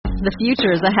The future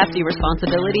is a hefty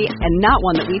responsibility and not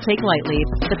one that we take lightly.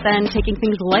 But then, taking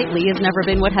things lightly has never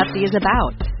been what Hefty is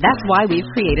about. That's why we've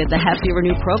created the Hefty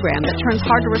Renew program that turns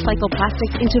hard-to-recycle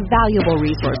plastics into valuable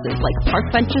resources like park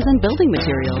benches and building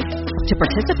materials. To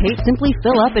participate, simply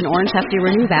fill up an orange Hefty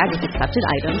Renew bag with accepted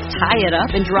items, tie it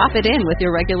up, and drop it in with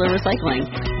your regular recycling.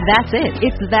 That's it.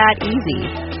 It's that easy.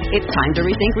 It's time to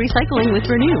rethink recycling with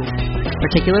Renew.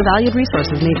 Particular valued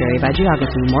resources may vary by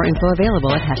geography. More info available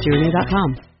at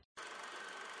heftyrenew.com.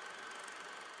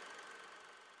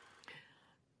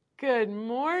 Good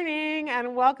morning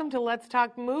and welcome to Let's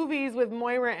Talk Movies with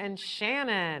Moira and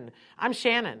Shannon. I'm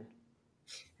Shannon.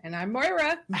 And I'm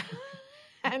Moira.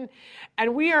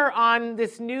 and we are on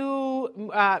this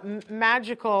new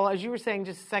magical, as you were saying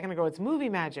just a second ago, it's movie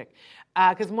magic.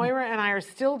 Because Moira and I are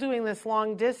still doing this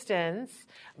long distance,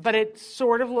 but it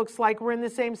sort of looks like we're in the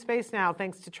same space now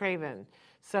thanks to Traven.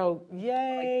 So,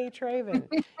 yay, Traven.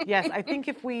 Yes, I think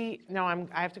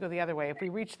I have to go the other way. If we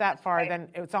reach that far, then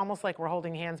it's almost like we're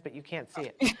holding hands, but you can't see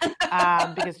it.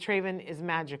 Because Traven is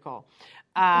magical,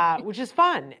 which is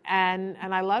fun. And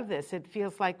I love this. It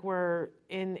feels like we're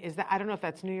I don't know if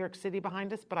that's New York City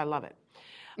behind us, but I love it.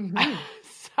 Mm-hmm.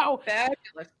 So,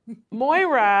 fabulous.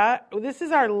 Moira, this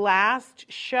is our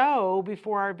last show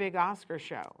before our big Oscar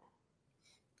show.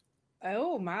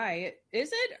 Oh my! Is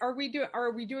it? Are we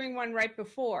doing one right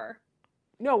before?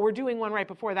 No, we're doing one right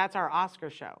before. That's our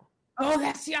Oscar show. Oh,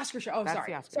 that's the Oscar show. Oh, that's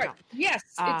sorry. The Oscar sorry. Show. Yes,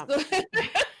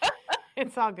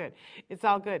 it's all good. It's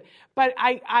all good. But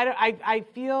I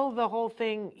feel the whole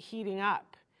thing heating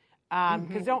up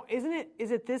because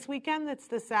is it this weekend that's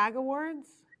the SAG Awards?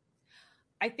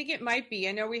 I think it might be.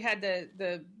 I know we had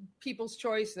the People's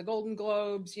Choice, the Golden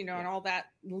Globes, and all that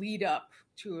lead up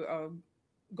to a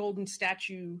Golden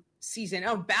Statue season.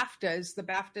 Oh, BAFTAs. The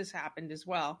BAFTAs happened as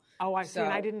well. Oh, I see.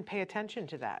 And I didn't pay attention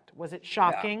to that. Was it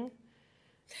shocking?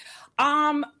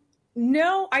 Yeah.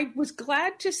 No, I was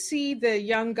glad to see the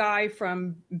young guy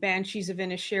from Banshees of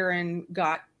Inisherin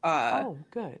got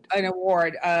good. An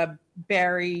award.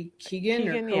 Barry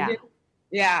Keoghan.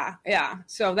 Yeah.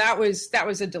 So that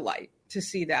was a delight to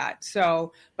see that.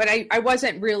 So, but I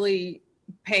wasn't really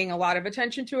paying a lot of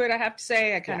attention to it, I have to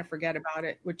say. I kind of forget about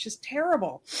it, which is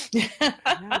terrible.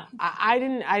 I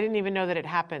didn't even know that it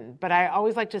happened, but I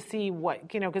always like to see what,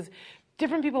 because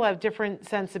different people have different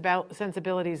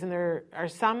sensibilities, and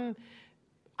there's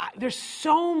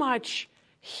so much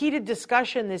heated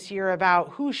discussion this year about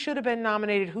who should have been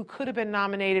nominated, who could have been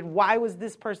nominated, why was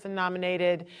this person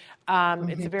nominated.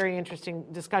 It's a very interesting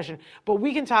discussion. But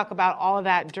we can talk about all of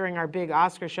that during our big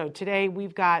Oscar show. Today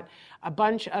we've got a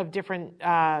bunch of different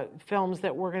films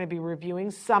that we're going to be reviewing,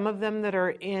 some of them that are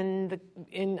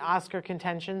in Oscar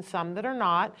contention, some that are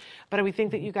not. But we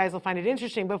think that you guys will find it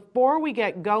interesting. Before we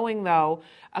get going, though,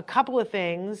 a couple of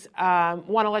things. Want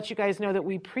to let you guys know that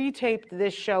we pre-taped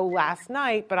this show last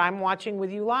night, but I'm watching with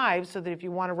you live, so that if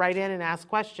you want to write in and ask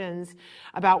questions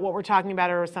about what we're talking about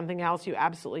or something else, you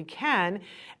absolutely can.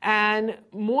 And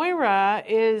Moira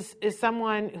is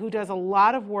someone who does a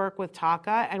lot of work with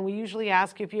TACA, and we usually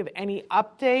ask you if you have any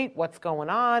update, what's going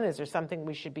on, is there something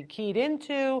we should be keyed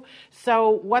into?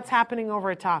 So what's happening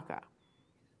over at TACA?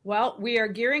 Well, we are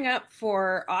gearing up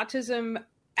for Autism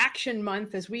Action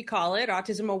Month, as we call it,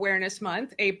 Autism Awareness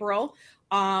Month, April.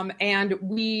 And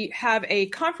we have a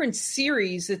conference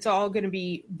series that's all going to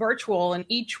be virtual, and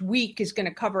each week is going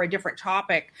to cover a different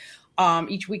topic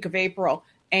each week of April.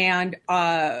 And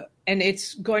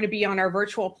it's going to be on our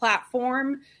virtual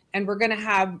platform, and we're going to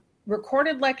have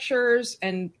recorded lectures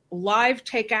and live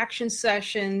take action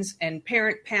sessions and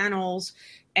parent panels.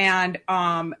 And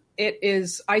it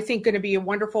is, I think, going to be a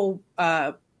wonderful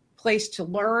place to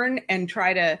learn and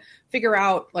try to figure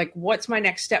out, like, what's my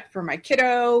next step for my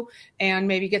kiddo, and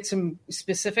maybe get some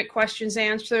specific questions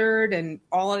answered and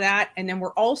all of that. And then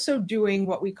we're also doing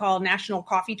what we call National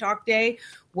Coffee Talk Day,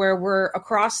 where we're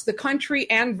across the country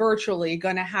and virtually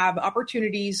going to have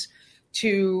opportunities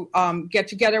to get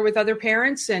together with other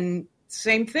parents and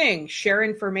same thing, share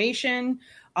information,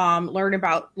 learn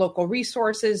about local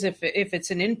resources if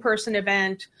it's an in-person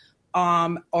event,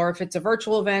 or if it's a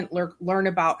virtual event, learn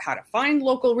about how to find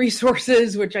local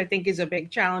resources, which I think is a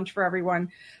big challenge for everyone.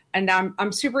 And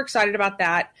I'm super excited about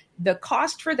that. The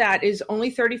cost for that is only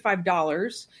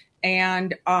 $35.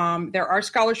 And there are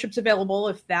scholarships available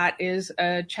if that is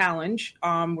a challenge.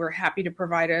 We're happy to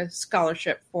provide a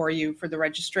scholarship for you for the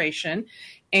registration.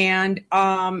 And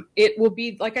it will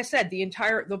be, like I said,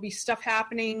 there'll be stuff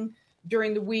happening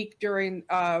during the week, during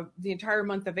the entire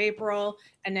month of April.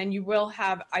 And then you will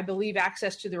have, I believe,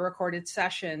 access to the recorded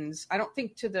sessions. I'm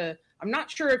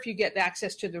not sure if you get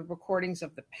access to the recordings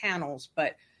of the panels,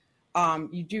 but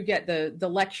you do get the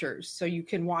lectures, so you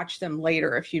can watch them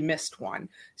later if you missed one.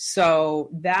 So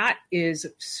that is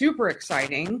super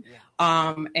exciting.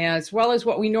 As well as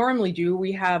what we normally do,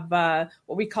 we have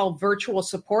what we call virtual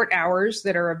support hours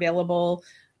that are available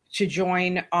to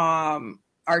join our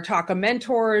TACA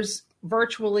mentors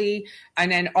virtually.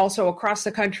 And then also across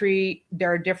the country,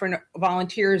 there are different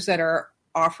volunteers that are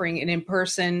offering an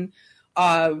in-person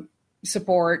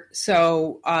support.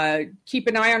 So keep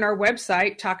an eye on our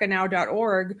website,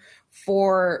 tacanow.org,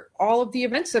 for all of the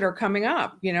events that are coming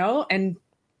up, and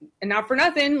not for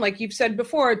nothing, like you've said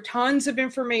before, tons of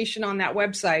information on that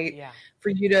website for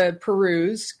you to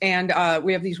peruse. And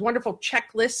we have these wonderful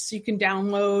checklists you can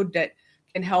download that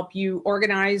can help you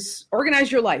organize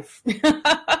your life.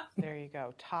 There you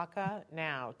go. TACA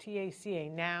Now,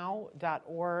 TACA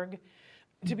now.org,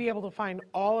 to be able to find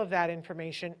all of that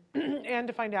information and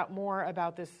to find out more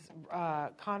about this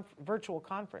virtual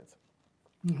conference.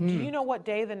 Mm-hmm. Do you know what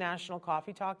day the National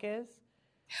Coffee Talk is?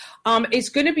 It's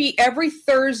going to be every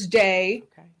Thursday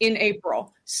in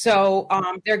April. So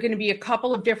there are going to be a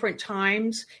couple of different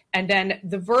times, and then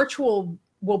the virtual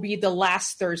will be the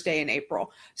last Thursday in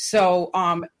April. So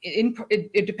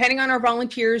depending on our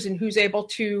volunteers and who's able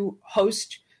to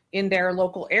host in their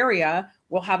local area,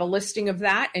 we'll have a listing of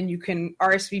that, and you can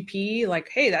RSVP like,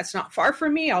 hey, that's not far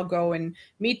from me. I'll go and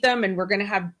meet them. And we're going to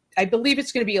have, I believe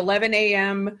it's going to be 11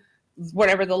 a.m.,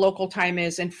 whatever the local time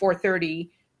is, and 4:30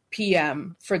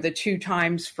 p.m. for the 2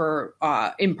 times for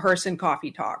in-person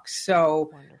coffee talks.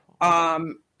 So,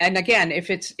 and again, if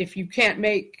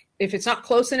it's not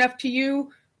close enough to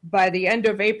you, by the end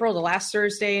of April, the last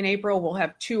Thursday in April, we'll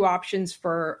have 2 options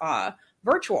for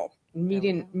virtual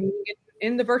meeting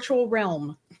in the virtual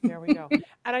realm. There we go.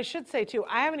 And I should say too,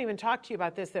 I haven't even talked to you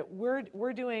about this, that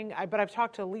we're doing, but I've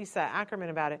talked to Lisa Ackerman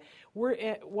about it.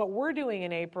 What we're doing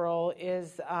in April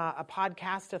is a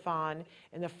podcast-a-thon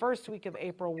in the first week of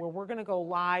April, where we're going to go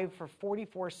live for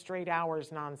 44 straight hours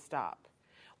nonstop,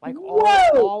 like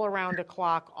all around a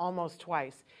clock, almost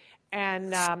twice.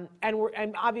 And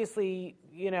obviously,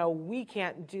 we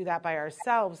can't do that by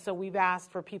ourselves. So we've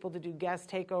asked for people to do guest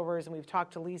takeovers, and we've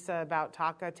talked to Lisa about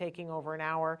TACA taking over an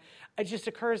hour. It just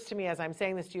occurs to me as I'm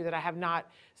saying this to you that I have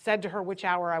not said to her which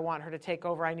hour I want her to take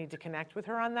over. I need to connect with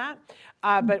her on that.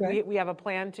 But we have a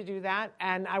plan to do that.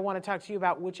 And I want to talk to you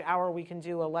about which hour we can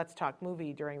do a Let's Talk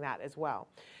movie during that as well.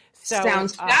 So,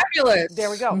 sounds fabulous. There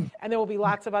we go. And there will be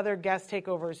lots of other guest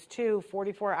takeovers too,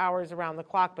 44 hours around the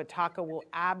clock, but TACA will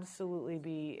absolutely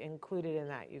be included in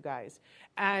that, you guys.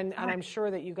 And I'm sure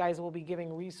that you guys will be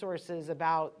giving resources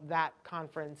about that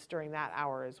conference during that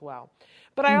hour as well.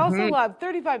 But I also love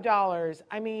 $35.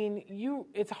 I mean,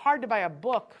 it's hard to buy a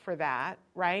book for that,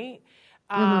 right?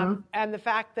 And the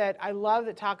fact that I love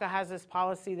that TACA has this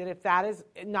policy that if that is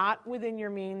not within your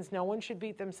means, no one should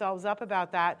beat themselves up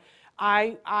about that.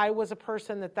 I was a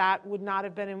person that would not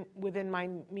have been within my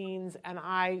means, and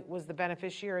I was the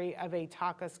beneficiary of a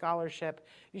TACA scholarship.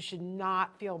 You should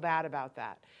not feel bad about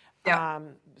that. Yeah.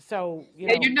 So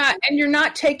you're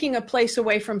not taking a place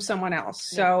away from someone else.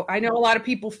 So I know a lot of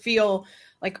people feel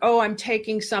like, oh, I'm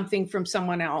taking something from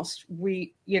someone else.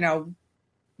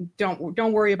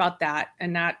 Don't worry about that.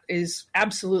 And that is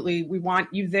absolutely, we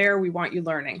want you there. We want you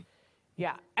learning.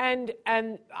 Yeah. And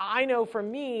I know for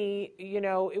me,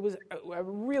 it was a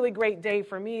really great day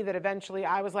for me that eventually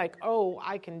I was like, oh,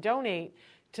 I can donate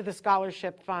to the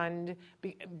scholarship fund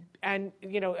and,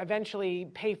 eventually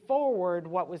pay forward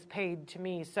what was paid to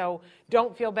me. So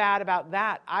don't feel bad about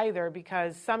that either,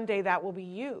 because someday that will be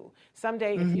you.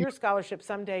 Someday, if your scholarship,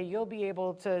 someday you'll be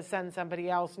able to send somebody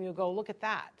else and you'll go, look at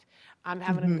that. I'm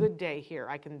having a good day here.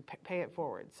 I can pay it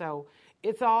forward. So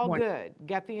it's all good.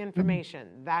 Get the information.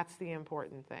 That's the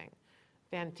important thing.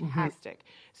 Fantastic.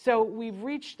 So we've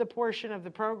reached the portion of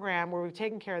the program where we've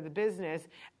taken care of the business,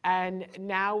 and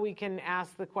now we can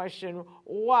ask the question,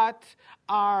 what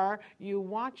are you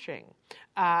watching?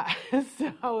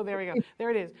 So there we go.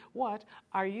 There it is. What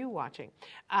are you watching?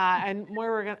 And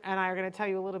Moira and I are going to tell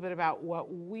you a little bit about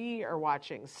what we are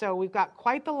watching. So we've got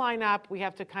quite the lineup. We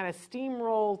have to kind of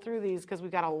steamroll through these because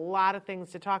we've got a lot of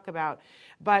things to talk about.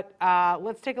 But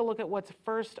let's take a look at what's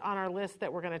first on our list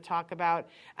that we're going to talk about.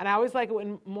 And I always like it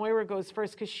when Moira goes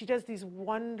first because she does these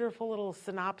wonderful little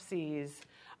synopses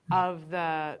of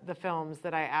the films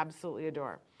that I absolutely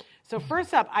adore. So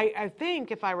first up, I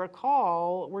think, if I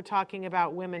recall, we're talking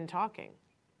about Women Talking.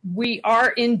 We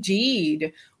are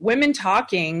indeed. Women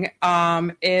Talking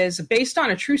is based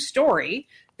on a true story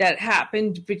that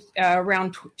happened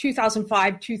around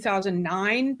 2005,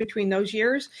 2009, between those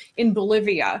years, in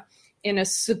Bolivia, in a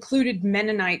secluded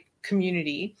Mennonite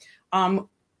community.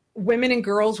 women and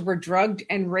girls were drugged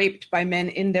and raped by men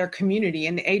in their community,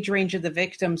 and the age range of the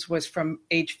victims was from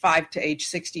age 5 to age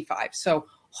 65. So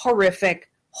horrific,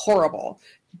 horrible.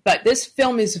 But this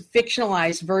film is a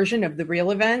fictionalized version of the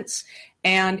real events,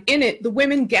 and in it, the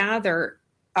women gather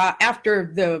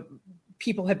after the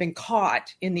people have been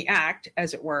caught in the act,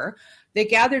 as it were. They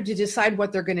gather to decide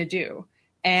what they're going to do,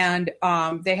 and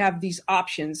they have these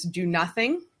options: do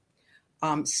nothing,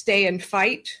 stay and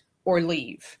fight, or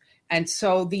leave. And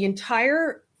so the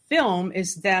entire film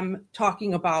is them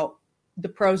talking about the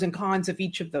pros and cons of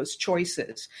each of those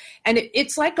choices. And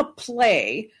it's like a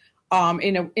play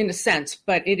in a sense,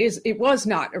 but it was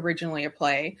not originally a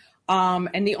play.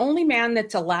 And the only man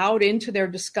that's allowed into their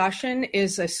discussion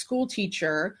is a school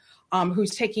teacher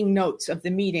who's taking notes of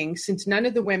the meeting, since none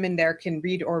of the women there can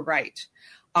read or write.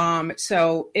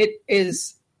 So it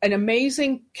is an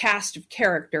amazing cast of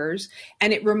characters,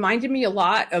 and it reminded me a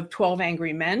lot of 12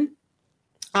 Angry Men,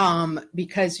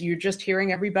 because you're just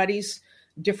hearing everybody's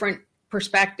different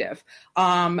perspective.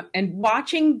 And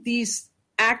watching these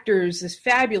actors, this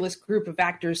fabulous group of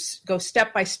actors, go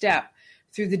step by step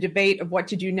through the debate of what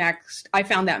to do next, I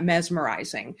found that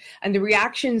mesmerizing. And the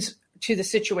reactions to the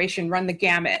situation run the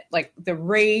gamut, like the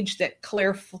rage that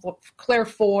Claire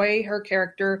Foy, her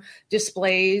character,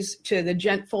 displays, to the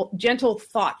gentle,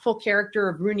 thoughtful character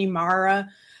of Rooney Mara,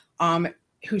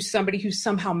 who's somebody who's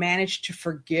somehow managed to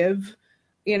forgive,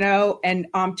 and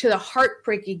to the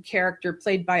heartbreaking character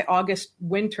played by August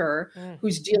Winter,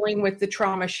 who's dealing with the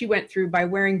trauma she went through by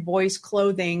wearing boys'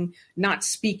 clothing, not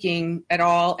speaking at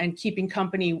all, and keeping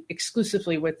company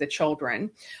exclusively with the children.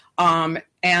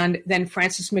 And then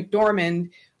Frances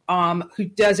McDormand, who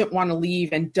doesn't want to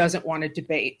leave and doesn't want to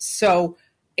debate. So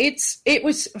it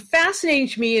was fascinating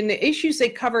to me. And the issues they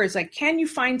cover is like, can you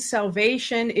find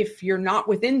salvation if you're not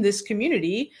within this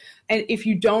community, and if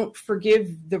you don't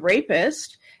forgive the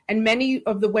rapist? And many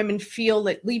of the women feel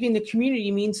that leaving the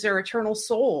community means their eternal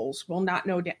souls will not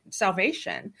know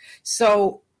salvation.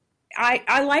 So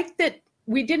I like that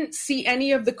we didn't see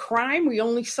any of the crime. We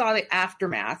only saw the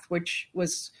aftermath, which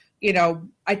was,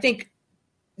 I think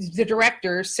the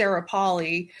director, Sarah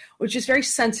Polley, was just very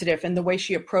sensitive in the way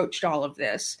she approached all of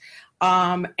this.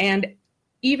 And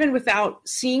even without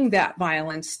seeing that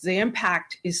violence, the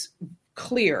impact is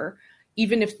clear,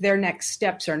 even if their next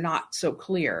steps are not so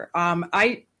clear.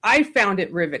 I found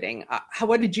it riveting.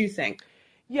 What did you think?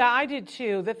 Yeah, I did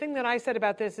too. The thing that I said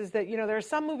about this is that, there are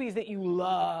some movies that you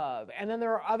love, and then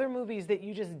there are other movies that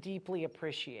you just deeply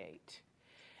appreciate.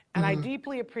 And I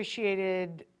deeply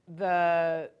appreciated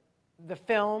the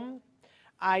film.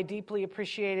 I deeply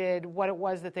appreciated what it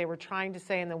was that they were trying to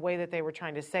say and the way that they were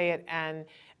trying to say it, and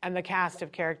the cast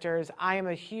of characters. I am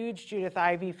a huge Judith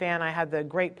Ivey fan. I had the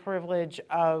great privilege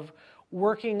of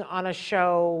working on a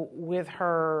show with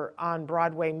her on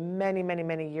Broadway many, many,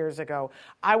 many years ago.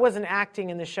 I wasn't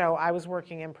acting in the show. I was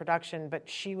working in production, but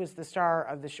she was the star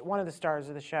of one of the stars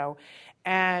of the show.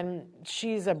 And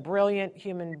she's a brilliant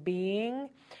human being.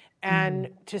 And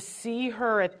to see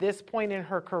her at this point in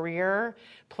her career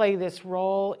play this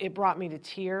role, it brought me to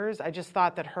tears. I just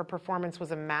thought that her performance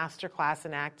was a masterclass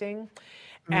in acting.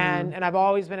 And I've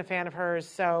always been a fan of hers.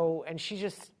 So, and she's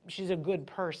a good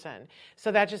person.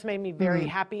 So that just made me very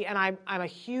happy. And I'm a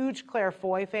huge Claire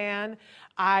Foy fan.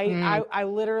 I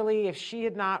literally, if she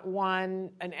had not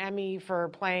won an Emmy for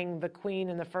playing the Queen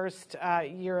in the first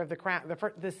year of the Crown,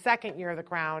 the second year of the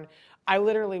Crown, I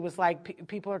literally was like,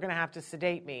 people are going to have to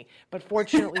sedate me. But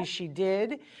fortunately, she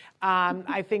did.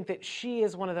 I think that she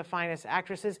is one of the finest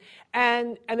actresses.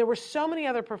 And there were so many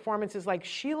other performances, like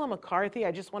Sheila McCarthy.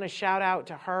 I just want to shout out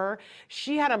to her.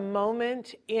 She had a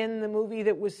moment in the movie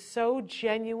that was so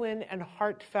genuine and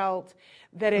heartfelt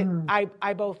that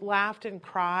I both laughed and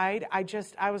cried.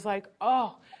 I was like,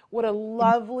 oh, what a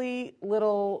lovely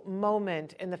little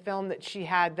moment in the film that she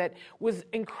had that was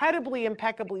incredibly,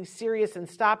 impeccably serious and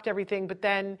stopped everything, but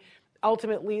then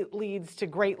ultimately leads to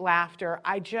great laughter.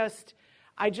 I just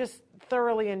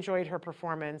thoroughly enjoyed her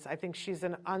performance. I think she's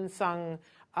an unsung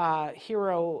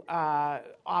hero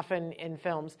often in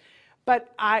films.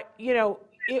 But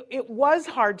it was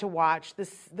hard to watch.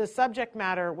 The subject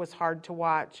matter was hard to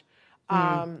watch.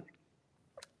 And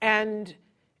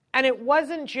it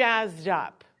wasn't jazzed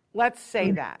up. Let's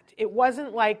say that. It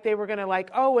wasn't like they were going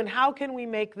to and how can we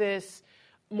make this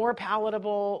more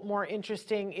palatable, more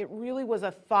interesting? It really was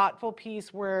a thoughtful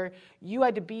piece where you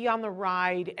had to be on the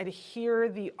ride and hear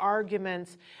the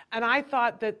arguments. And I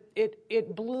thought that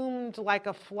it bloomed like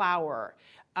a flower.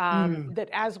 That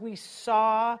as we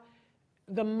saw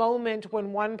the moment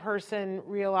when one person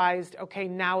realized, okay,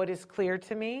 now it is clear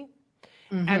to me,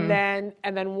 And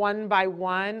then one by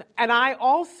one. And I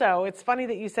also, it's funny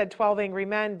that you said 12 Angry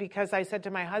Men, because I said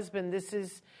to my husband, this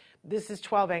is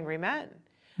 12 Angry Men.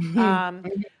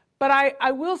 But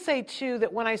I will say, too,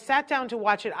 that when I sat down to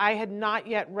watch it, I had not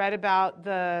yet read about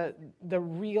the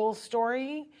real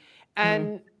story.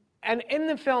 And in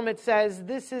the film, it says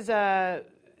this is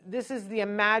the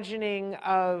imagining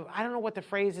of, I don't know what the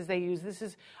phrase is they use, this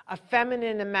is a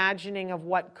feminine imagining of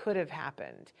what could have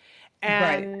happened.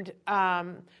 And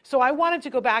so I wanted to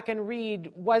go back and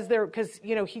read, was there, because,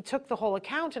 he took the whole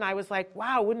account, and I was like,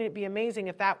 wow, wouldn't it be amazing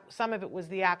if some of it was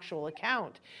the actual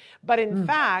account? But in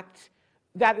fact,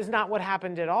 that is not what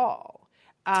happened at all.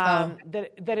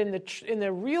 That in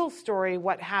the real story,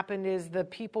 what happened is the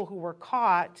people who were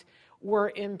caught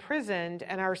were imprisoned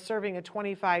and are serving a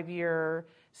 25-year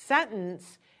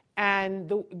sentence, and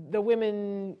the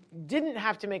women didn't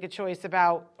have to make a choice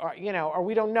about, or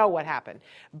we don't know what happened.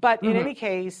 But in any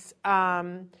case,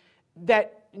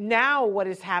 that now what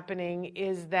is happening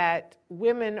is that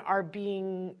women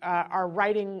are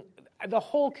writing. The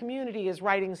whole community is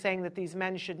writing, saying that these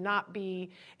men should not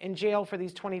be in jail for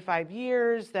these 25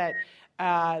 years, that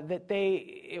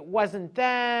it wasn't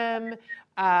them.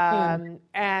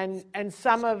 And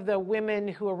some of the women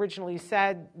who originally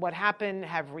said what happened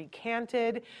have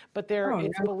recanted, but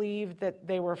it's believed that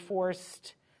they were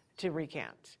forced to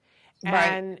recant.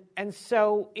 And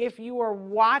so if you are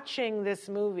watching this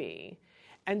movie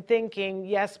and thinking,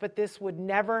 yes, but this would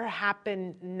never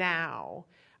happen now,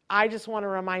 I just want to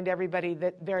remind everybody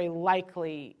that very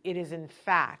likely it is in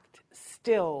fact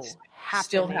still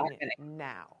happening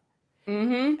now.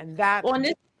 And that. Well,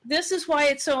 and this is why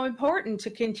it's so important to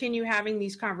continue having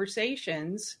these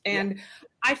conversations. And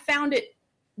I found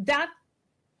that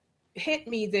hit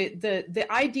me, the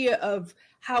idea of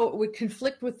how it would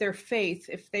conflict with their faith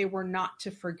if they were not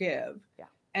to forgive.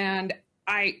 And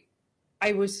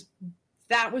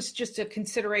that was just a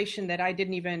consideration that I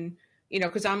didn't even,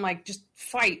 because I'm like, just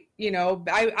fight,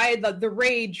 the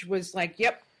rage was like,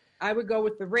 yep, I would go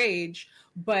with the rage.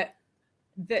 But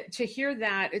to hear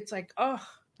that, it's like, oh.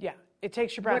 Yeah, it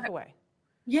takes your breath away.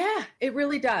 Yeah, it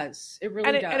really does. It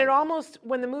really does. And it almost,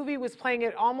 when the movie was playing,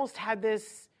 it almost had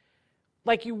this,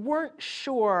 like you weren't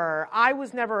sure. I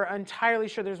was never entirely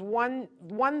sure. There's one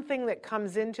thing that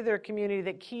comes into their community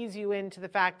that keys you into the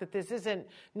fact that this isn't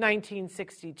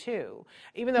 1962,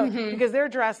 even though, because they're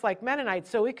dressed like Mennonites,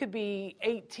 so it could be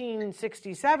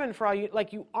 1867 for all you,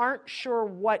 like you aren't sure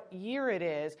what year it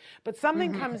is, but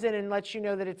something comes in and lets you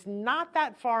know that it's not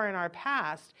that far in our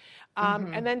past.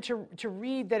 And then to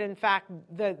read that, in fact,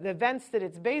 the events that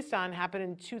it's based on happened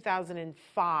in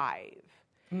 2005.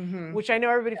 Which I know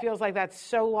everybody feels like that's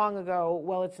so long ago.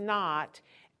 Well, it's not.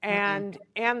 And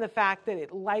the fact that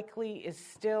it likely is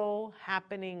still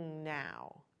happening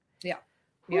now. Yeah.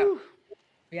 Whew.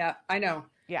 Yeah, I know.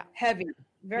 Yeah. Heavy.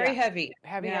 Very heavy.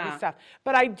 Heavy stuff.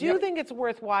 But I do think it's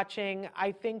worth watching.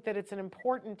 I think that it's an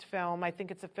important film. I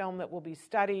think it's a film that will be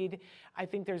studied. I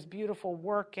think there's beautiful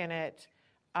work in it.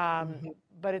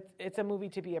 But it's a movie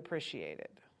to be appreciated.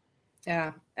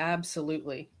 Yeah,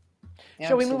 absolutely.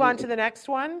 Shall we move on to the next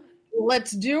one?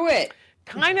 Let's do it.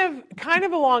 Kind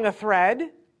of along a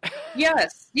thread.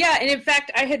 Yes. Yeah. And in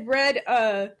fact, I read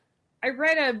a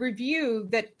review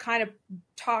that kind of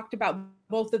talked about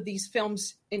both of these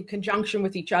films in conjunction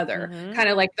with each other. Kind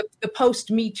of like the post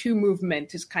Me Too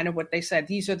movement is kind of what they said.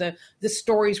 These are the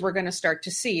stories we're going to start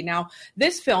to see. Now,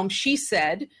 this film, She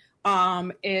Said,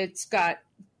 it's got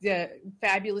the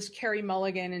fabulous Carey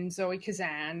Mulligan and Zoe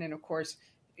Kazan, and of course,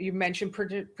 you mentioned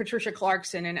Patricia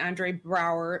Clarkson and Andre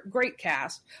Braugher, great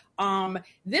cast.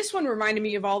 This one reminded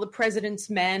me of All the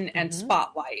President's Men and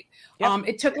Spotlight.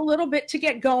 It took a little bit to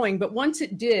get going, but once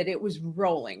it did, it was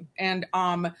rolling. And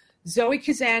Zoe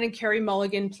Kazan and Carey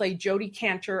Mulligan played Jodi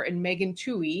Kantor and Megan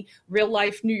Twohey,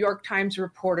 real-life New York Times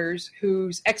reporters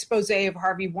whose expose of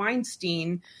Harvey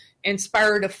Weinstein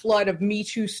inspired a flood of Me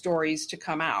Too stories to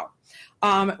come out.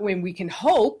 When we can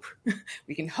hope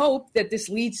that this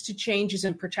leads to changes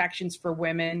and protections for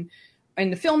women in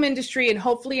the film industry and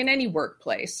hopefully in any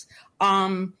workplace.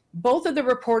 Both of the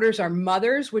reporters are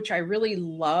mothers, which I really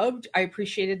loved. I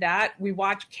appreciated that. We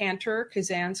watched Kantor,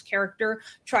 Kazan's character,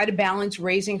 try to balance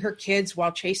raising her kids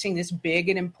while chasing this big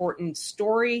and important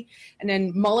story. And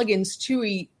then Mulligan's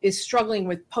Twohey is struggling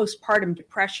with postpartum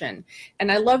depression.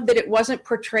 And I love that it wasn't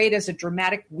portrayed as a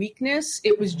dramatic weakness.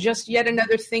 It was just yet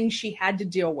another thing she had to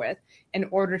deal with in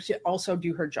order to also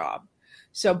do her job.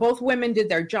 So both women did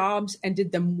their jobs and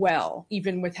did them well,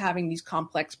 even with having these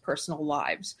complex personal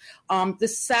lives. The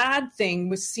sad thing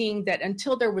was seeing that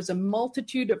until there was a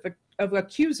multitude of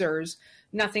accusers,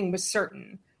 nothing was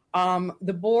certain.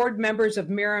 The board members of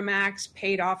Miramax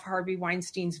paid off Harvey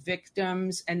Weinstein's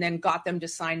victims and then got them to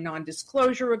sign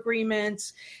non-disclosure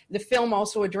agreements. The film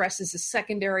also addresses the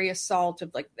secondary assault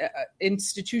of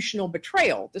institutional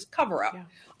betrayal, this cover-up.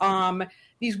 Yeah.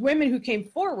 These women who came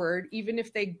forward, even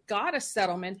if they got a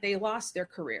settlement, they lost their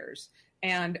careers.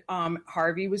 And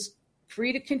Harvey was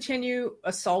free to continue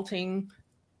assaulting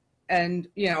and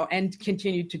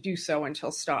continued to do so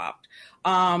until stopped.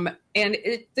 And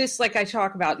this, like I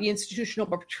talk about, the institutional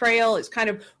betrayal is kind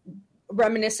of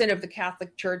reminiscent of the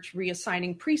Catholic Church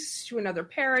reassigning priests to another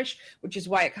parish, which is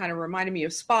why it kind of reminded me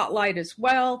of Spotlight as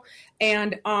well.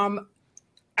 And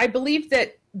I believe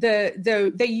that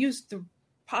they used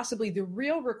possibly the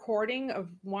real recording of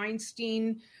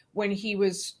Weinstein when he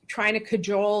was trying to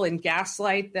cajole and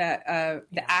gaslight the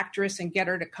actress and get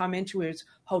her to come into his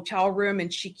hotel room,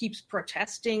 and she keeps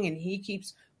protesting and he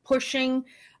keeps pushing.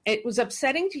 It was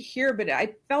upsetting to hear, but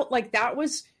I felt like that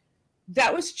was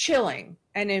chilling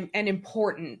and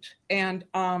important. And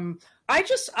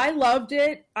I loved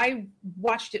it. I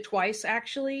watched it twice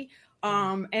actually.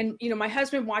 And my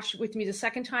husband watched it with me the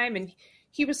second time, and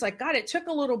he was like, God, it took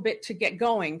a little bit to get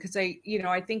going, because I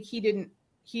think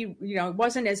he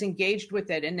wasn't as engaged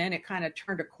with it, and then it kind of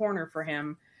turned a corner for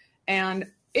him. And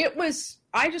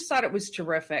I just thought it was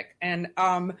terrific. And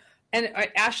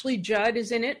Ashley Judd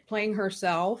is in it playing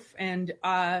herself. And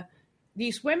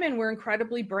these women were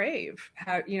incredibly brave,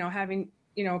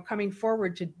 coming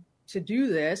forward to do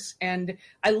this. And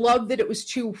I love that it was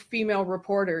two female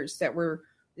reporters that were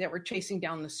chasing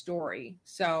down the story.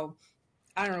 So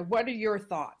I don't know. What are your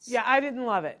thoughts? Yeah, I didn't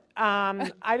love it.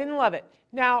 I didn't love it.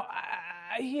 Now,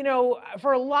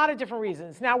 for a lot of different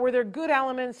reasons. Now, were there good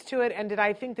elements to it? And did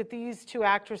I think that these two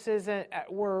actresses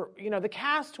were, the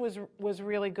cast was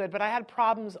really good, but I had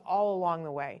problems all along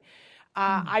the way.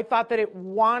 I thought that it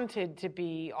wanted to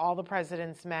be All the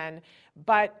President's Men,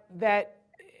 but that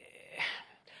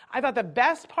I thought the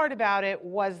best part about it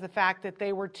was the fact that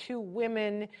they were two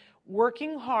women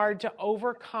working hard to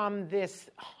overcome this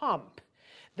hump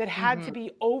that had to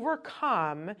be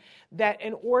overcome, that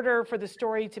in order for the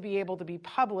story to be able to be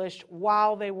published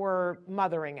while they were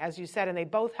mothering, as you said, and they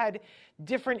both had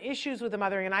different issues with the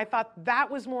mothering. And I thought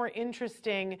that was more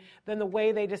interesting than the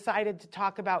way they decided to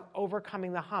talk about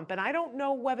overcoming the hump. And I don't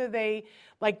know whether they,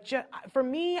 for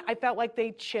me, I felt like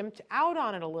they chimped out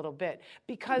on it a little bit,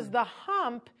 because the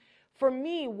hump, for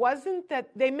me, wasn't that,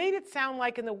 they made it sound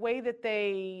like in the way that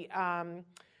they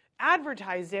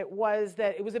advertised it was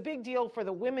that it was a big deal for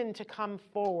the women to come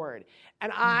forward.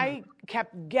 And I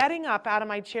kept getting up out of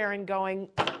my chair and going,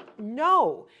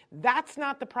 no, that's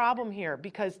not the problem here.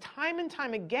 Because time and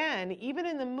time again, even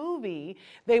in the movie,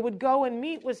 they would go and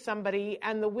meet with somebody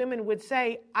and the women would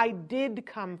say, I did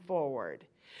come forward.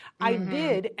 I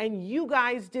did, and you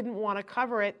guys didn't want to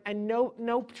cover it, and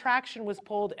no traction was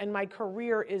pulled, and my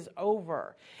career is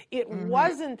over. It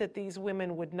wasn't that these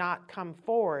women would not come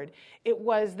forward. It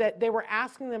was that they were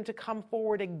asking them to come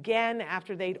forward again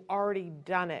after they'd already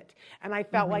done it. And I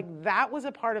felt like that was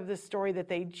a part of the story that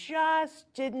they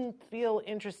just didn't feel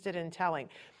interested in telling.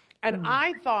 And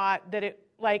I thought that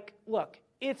look,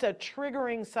 it's a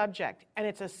triggering subject, and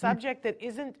it's a subject that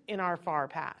isn't in our far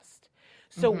past.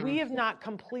 So we have not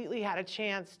completely had a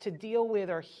chance to deal with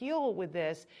or heal with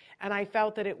this, and I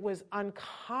felt that it was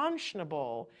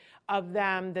unconscionable of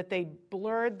them that they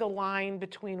blurred the line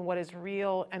between what is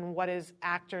real and what is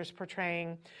actors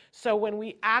portraying. So when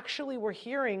we actually were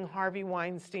hearing Harvey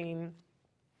Weinstein,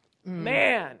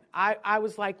 man, I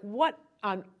was like, what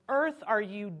on earth are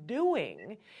you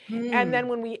doing? And then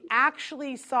when we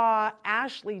actually saw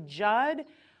Ashley Judd,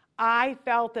 I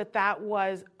felt that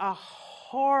was a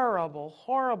horrible,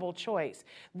 horrible choice.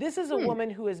 This is a woman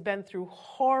who has been through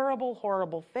horrible,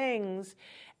 horrible things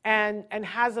and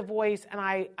has a voice, and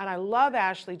I love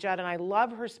Ashley Judd, and I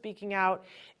love her speaking out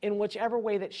in whichever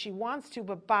way that she wants to,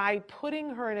 but by putting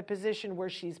her in a position where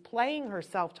she's playing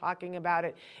herself talking about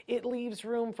it, it leaves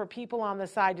room for people on the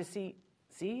side to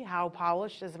see how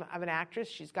polished of an actress,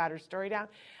 she's got her story down.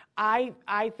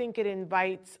 I think it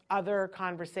invites other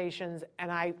conversations,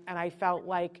 and I felt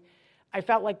like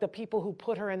the people who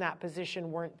put her in that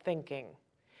position weren't thinking.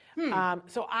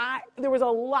 So there was a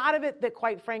lot of it that,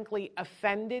 quite frankly,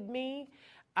 offended me,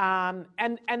 and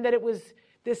that it was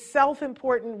this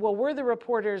self-important, well, we're the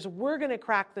reporters, we're going to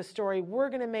crack the story, we're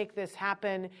going to make this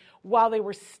happen, while they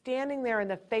were standing there in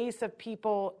the face of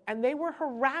people, and they were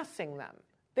harassing them.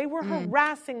 They were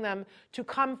harassing them to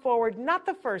come forward, not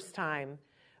the first time,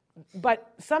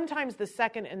 but sometimes the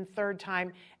second and third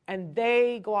time, and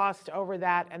they glossed over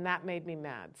that, and that made me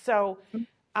mad. So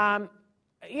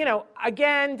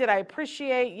again, did I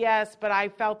appreciate? Yes, but I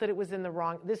felt that it was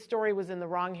this story was in the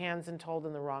wrong hands and told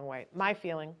in the wrong way. My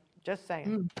feeling, just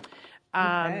saying.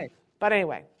 Okay. But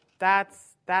anyway,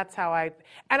 that's how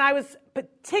and I was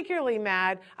particularly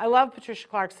mad. I love Patricia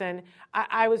Clarkson.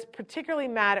 I was particularly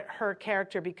mad at her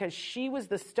character because she was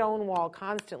the stonewall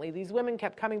constantly. These women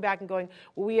kept coming back and going,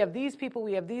 well, we have these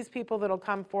people that'll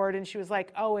come forward. And she was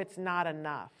like, oh, it's not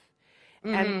enough.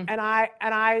 Mm-hmm.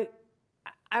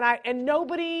 And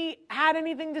nobody had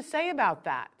anything to say about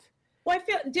that. Well,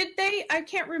 I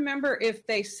can't remember if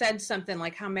they said something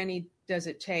like, how many does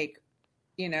it take,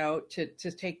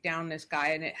 to take down this guy?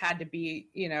 And it had to be,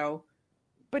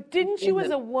 But didn't you as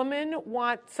a woman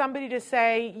want somebody to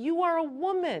say, you are a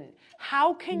woman.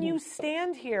 How can you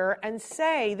stand here and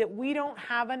say that we don't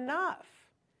have enough?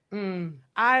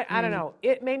 I don't know.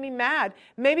 It made me mad.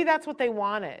 Maybe that's what they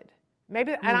wanted.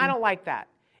 And I don't like that.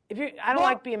 I don't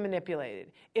like being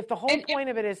manipulated. If the whole point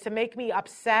of it is to make me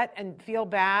upset and feel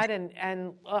bad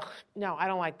and no, I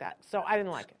don't like that. So I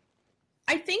didn't like it.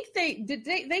 I think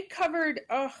they covered,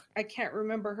 I can't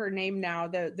remember her name now,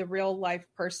 the real life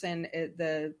person,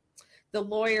 the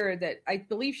lawyer that I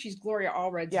believe she's Gloria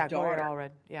Allred's daughter. Gloria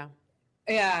Allred, yeah.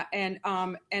 Yeah,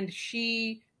 and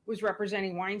she was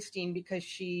representing Weinstein because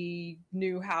she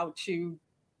knew how to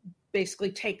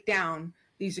basically take down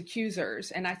these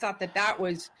accusers. And I thought that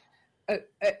was the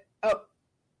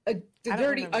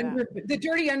dirty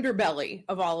underbelly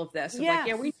of all of this. Yes.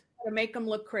 Like, we need to make them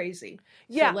look crazy.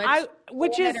 Yeah, so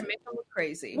which is make them look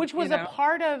crazy. Which was a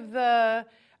part of the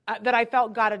that I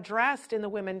felt got addressed in the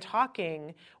Women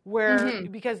Talking, where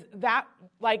because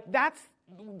that's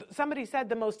somebody said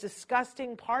the most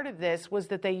disgusting part of this was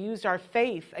that they used our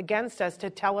faith against us to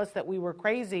tell us that we were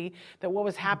crazy, that what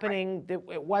was happening, that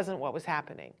it wasn't what was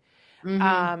happening.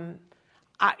 I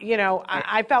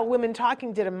felt Women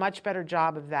Talking did a much better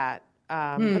job of that,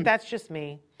 but that's just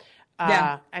me.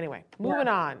 Anyway, moving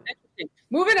on.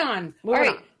 Moving on. All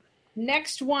right.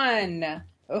 Next one.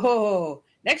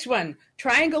 Next one,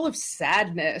 Triangle of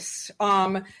Sadness.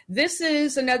 This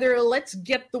is another let's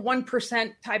get the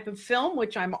 1% type of film,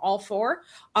 which I'm all for.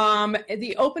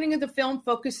 The opening of the film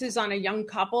focuses on a young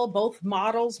couple, both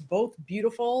models, both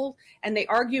beautiful, and they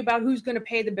argue about who's going to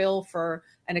pay the bill for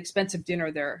an expensive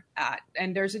dinner they're at.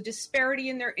 And there's a disparity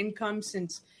in their income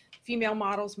since female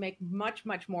models make much,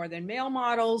 much more than male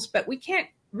models, but we can't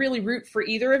really root for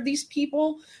either of these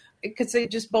people because they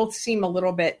just both seem a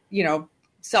little bit,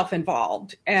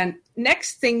 self-involved. And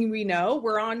next thing we know,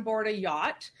 we're on board a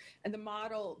yacht, and the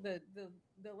model, the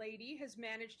lady has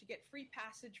managed to get free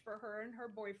passage for her and her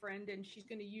boyfriend, and she's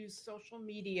going to use social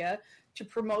media to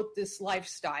promote this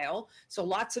lifestyle. So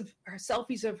lots of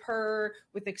selfies of her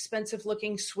with expensive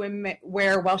looking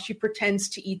swimwear while she pretends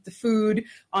to eat the food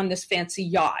on this fancy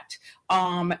yacht.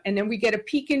 And then we get a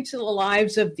peek into the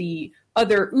lives of the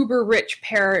other uber rich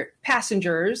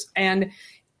passengers, and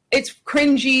it's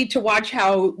cringy to watch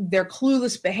how their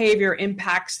clueless behavior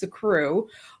impacts the crew.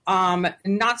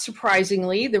 Not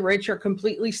surprisingly, the rich are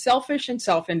completely selfish and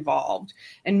self-involved,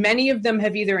 and many of them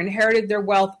have either inherited their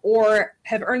wealth or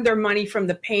have earned their money from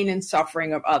the pain and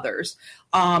suffering of others.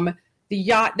 The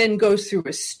yacht then goes through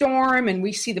a storm, and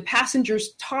we see the passengers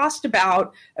tossed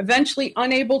about, eventually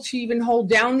unable to even hold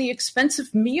down the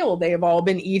expensive meal they have all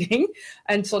been eating.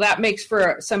 And so that makes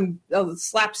for some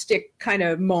slapstick kind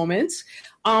of moments.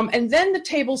 And then the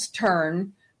tables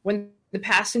turn when the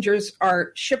passengers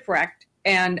are shipwrecked,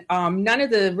 and none of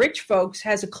the rich folks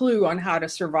has a clue on how to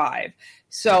survive.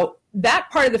 So that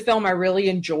part of the film I really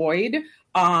enjoyed.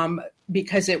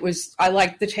 Because I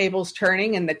liked the tables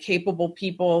turning and the capable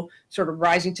people sort of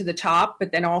rising to the top,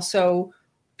 but then also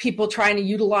people trying to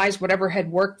utilize whatever had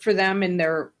worked for them in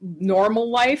their normal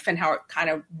life and how it kind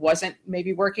of wasn't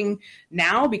maybe working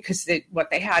now because what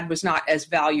they had was not as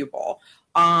valuable.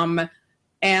 And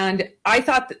I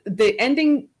thought the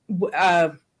ending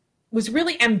was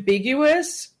really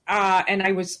ambiguous, and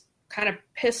I was kind of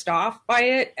pissed off by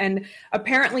it. And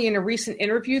apparently in a recent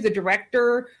interview, the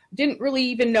director didn't really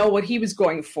even know what he was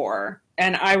going for.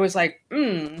 And I was like,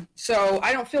 so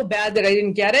I don't feel bad that I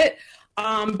didn't get it.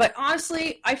 But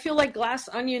honestly, I feel like Glass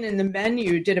Onion and The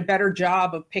Menu did a better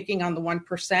job of picking on the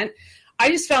 1%. I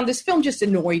just found this film just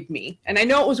annoyed me. And I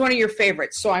know it was one of your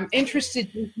favorites, so I'm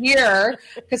interested to hear,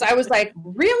 because I was like,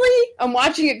 really? I'm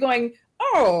watching it going,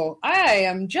 oh, I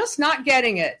am just not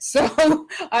getting it. So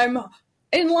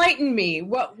enlighten me.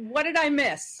 What did I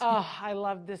miss? Oh, I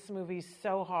love this movie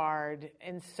so hard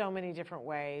in so many different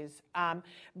ways.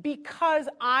 Because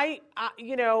I'm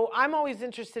always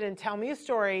interested in tell me a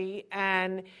story,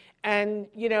 and And,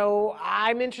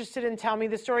 I'm interested in tell me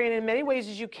the story, and in many ways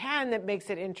as you can, that makes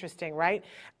it interesting, right?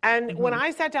 And when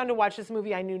I sat down to watch this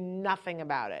movie, I knew nothing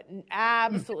about it,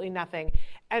 absolutely nothing.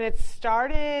 And it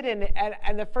started,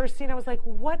 and the first scene, I was like,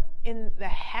 what in the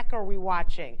heck are we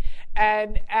watching?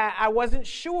 And I wasn't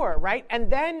sure, right? And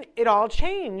then it all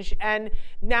changed, and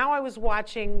now I was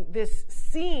watching this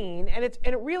scene, and it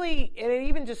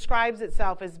even describes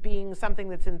itself as being something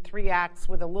that's in 3 acts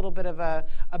with a little bit of a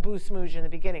boo-smooge in the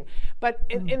beginning. But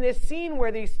in this scene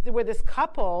where this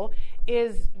couple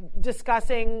is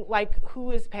discussing like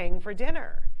who is paying for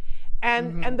dinner.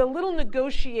 And the little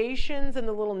negotiations and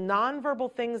the little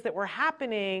nonverbal things that were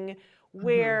happening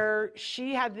where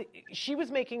she was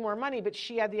making more money, but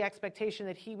she had the expectation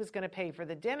that he was going to pay for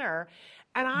the dinner.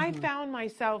 And I found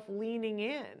myself leaning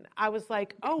in. I was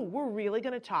like, oh, we're really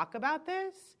going to talk about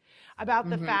this? About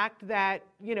the fact that,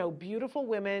 beautiful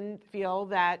women feel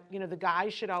that, the guy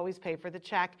should always pay for the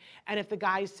check. And if the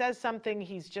guy says something,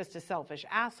 he's just a selfish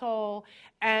asshole.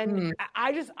 And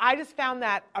I just found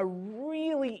that a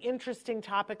really interesting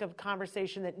topic of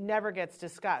conversation that never gets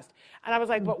discussed. And I was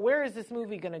like, but where is this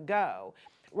movie going to go?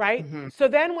 Right? So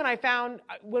then when I found,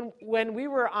 when we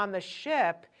were on the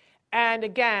ship, and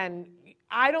again,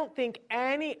 I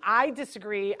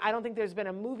disagree. I don't think there's been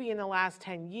a movie in the last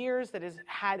 10 years that has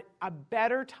had a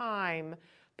better time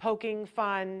poking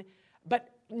fun, but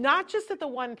not just at the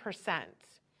 1%.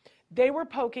 They were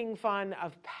poking fun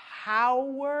of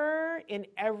power in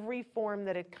every form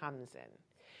that it comes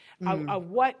in. Of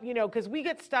what, because we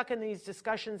get stuck in these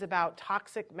discussions about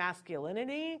toxic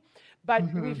masculinity, but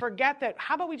we forget that,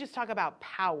 how about we just talk about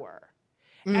power?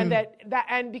 And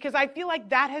and because I feel like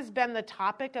that has been the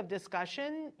topic of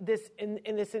discussion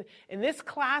in this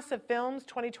class of films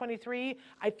 2023.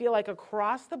 I feel like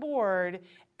across the board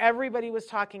everybody was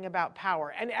talking about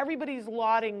power, and everybody's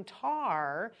lauding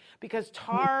Tar because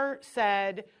Tar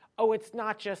said, "Oh, it's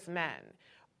not just men."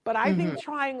 But I think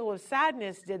Triangle of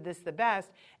Sadness did this the best,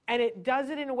 and it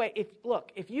does it in a way.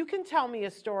 If you can tell me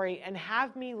a story and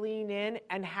have me lean in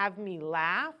and have me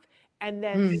laugh and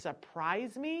then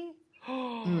surprise me.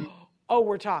 Oh,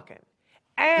 we're talking.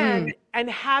 And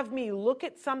have me look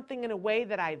at something in a way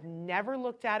that I've never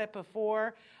looked at it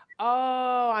before.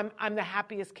 Oh, I'm the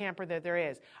happiest camper that there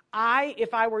is.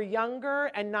 If I were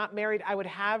younger and not married, I would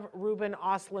have Ruben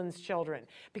Östlund's children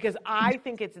because I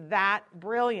think it's that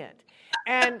brilliant.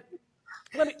 And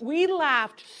we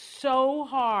laughed so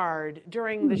hard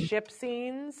during the ship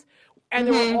scenes. And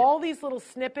there were all these little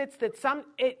snippets that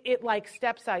it like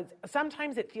step sides.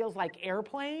 Sometimes it feels like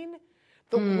Airplane.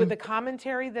 With the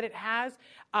commentary that it has,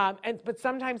 but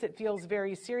sometimes it feels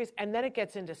very serious, and then it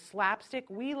gets into slapstick.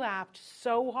 We laughed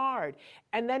so hard,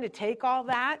 and then to take all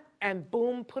that and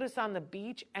boom, put us on the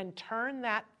beach and turn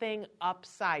that thing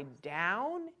upside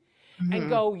down, and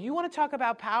go, you want to talk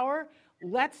about power?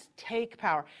 Let's take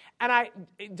power. And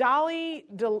Dolly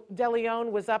De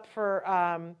Leon was up for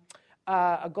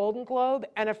a Golden Globe,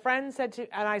 and a friend said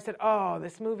and I said, oh,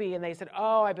 this movie, and they said,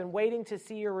 oh, I've been waiting to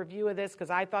see your review of this because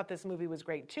I thought this movie was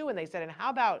great too. And they said, and how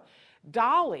about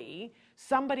Dolly,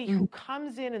 somebody who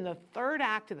comes in the 3rd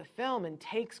act of the film and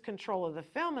takes control of the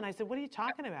film? And I said, what are you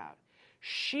talking about?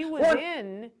 She was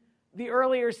in the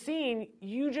earlier scene.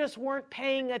 You just weren't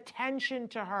paying attention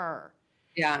to her.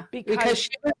 Yeah, because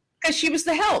she was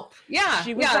the help. Yeah,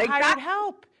 she was the hired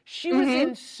help. She was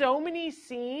in so many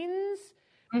scenes.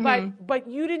 But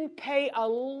you didn't pay a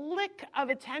lick of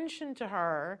attention to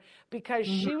her because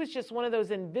she was just one of those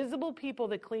invisible people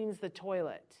that cleans the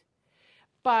toilet.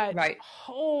 But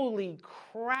holy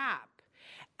crap.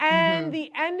 And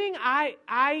the ending, I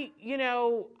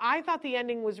thought the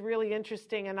ending was really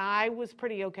interesting, and I was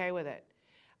pretty okay with it.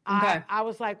 I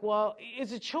was like, well,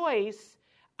 it's a choice.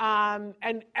 But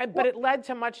it led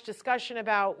to much discussion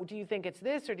about, do you think it's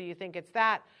this or do you think it's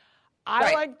that?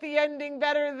 I like the ending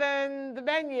better than the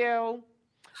menu.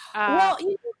 Well,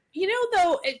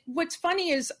 what's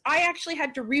funny is I actually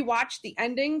had to rewatch the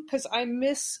ending because I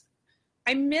missed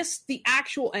the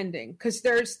actual ending because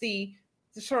there's the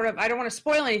sort of, I don't want to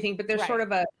spoil anything, but there's sort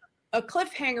of a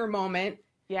cliffhanger moment.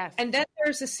 Yes. And then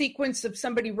there's a sequence of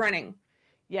somebody running.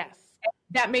 Yes.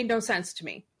 That made no sense to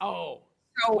me. Oh.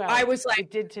 So I was like,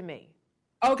 it did to me.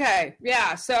 Okay.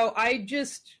 Yeah. So I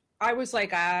was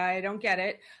like, I don't get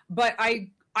it, but I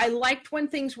liked when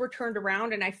things were turned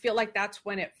around, and I feel like that's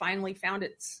when it finally found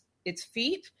its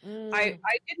feet. I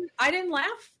didn't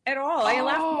laugh at all. I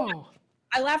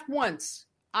laughed once.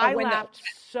 I laughed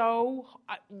the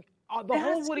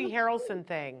whole Woody Harrelson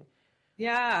thing.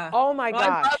 Yeah. Oh my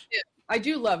gosh. I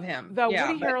do love him. The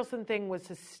Woody Harrelson thing was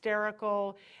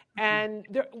hysterical. And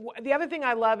the other thing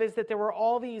I love is that there were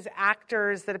all these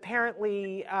actors that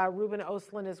apparently Ruben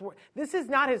Östlund this is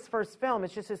not his first film.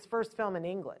 It's just his first film in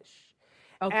English.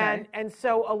 Okay. And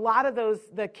so a lot of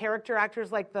the character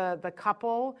actors, like the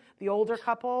couple, the older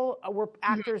couple, were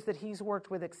actors that he's worked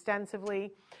with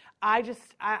extensively. I just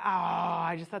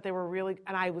thought they were really,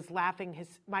 and I was laughing.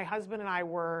 My husband and I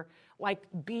were like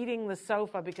beating the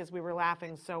sofa because we were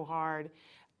laughing so hard.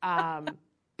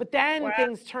 But then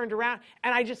things turned around,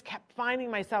 and I just kept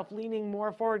finding myself leaning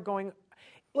more forward, going,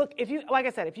 look, like I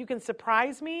said, if you can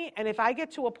surprise me, and if I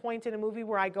get to a point in a movie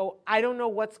where I go, I don't know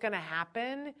what's going to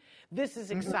happen, this is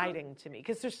exciting to me.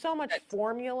 Because there's so much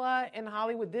formula in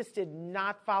Hollywood. This did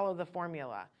not follow the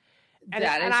formula. And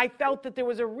I felt that there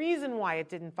was a reason why it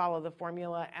didn't follow the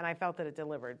formula, and I felt that it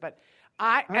delivered. But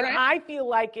I feel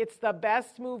like it's the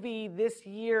best movie this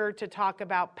year to talk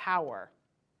about power.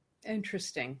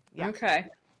 Interesting. Yeah. Okay.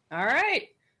 All right.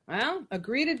 Well,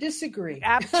 agree to disagree.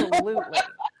 Absolutely.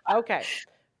 Okay.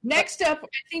 Next up,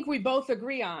 I think we both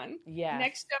agree on. Yeah.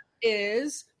 Next up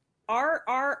is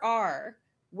RRR,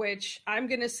 which I'm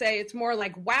going to say it's more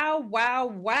like wow, wow,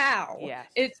 wow. Yes.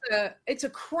 It's a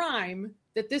crime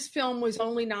that this film was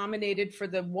only nominated for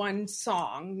the one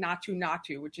song, Natu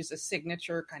Natu, which is a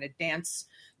signature kind of dance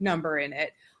number in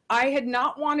it. I had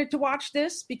not wanted to watch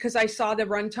this because I saw the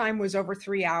runtime was over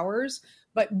 3 hours.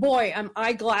 But boy, am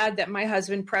I glad that my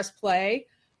husband pressed play.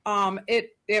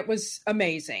 It was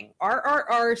amazing.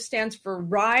 RRR stands for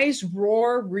Rise,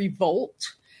 Roar,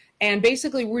 Revolt. And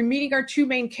basically, we're meeting our two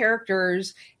main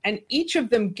characters, and each of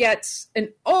them gets an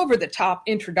over-the-top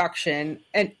introduction,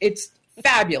 and it's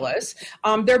fabulous.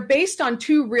 They're based on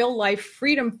two real-life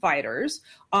freedom fighters.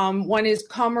 One is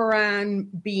Komaran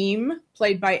Bhim,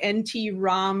 played by N.T.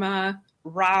 Rama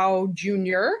Rao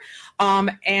Jr.,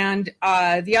 and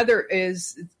the other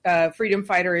is freedom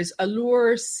fighter is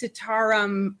Allur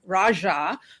Sitaram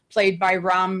Raja, played by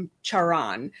Ram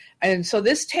Charan. And so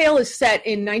this tale is set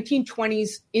in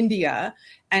 1920s India,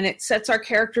 and it sets our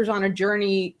characters on a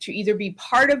journey to either be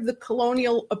part of the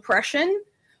colonial oppression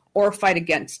or fight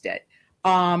against it.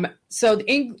 So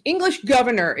the English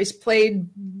governor is played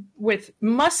with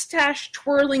mustache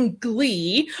twirling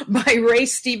glee by Ray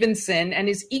Stevenson, and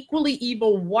his equally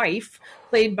evil wife,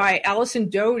 played by Alison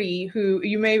Doty, who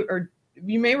you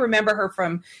may remember her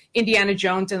from Indiana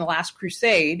Jones and the Last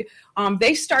Crusade.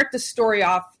 They start the story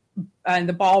off and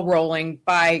the ball rolling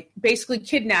by basically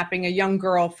kidnapping a young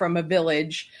girl from a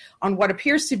village on what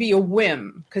appears to be a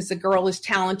whim, because the girl is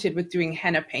talented with doing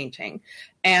henna painting,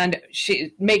 and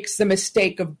she makes the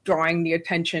mistake of drawing the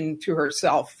attention to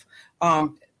herself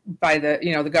by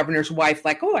the governor's wife,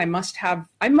 like, oh, I must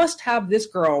have this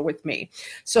girl with me.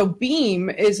 So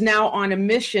Bhim is now on a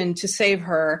mission to save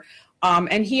her,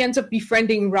 and he ends up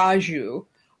befriending Raju,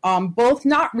 both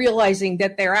not realizing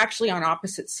that they're actually on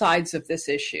opposite sides of this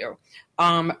issue.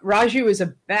 Raju is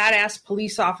a badass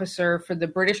police officer for the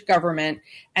British government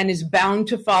and is bound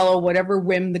to follow whatever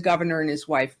whim the governor and his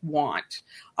wife want,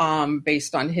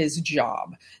 based on his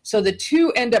job. So the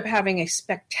two end up having a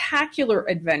spectacular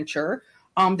adventure.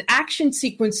 The action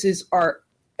sequences are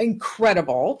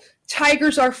incredible.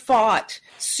 Tigers are fought.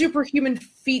 Superhuman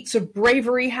feats of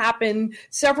bravery happen.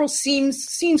 Several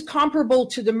scenes comparable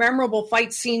to the memorable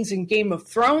fight scenes in Game of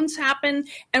Thrones happen,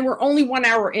 and we're only 1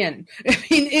 hour in. I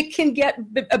mean, it can get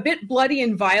a bit bloody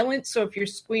and violent, so if you're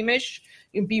squeamish,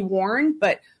 be warned,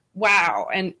 but wow.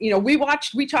 And,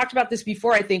 we talked about this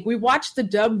before, I think. We watched the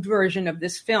dubbed version of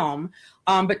this film,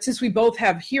 but since we both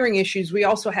have hearing issues, we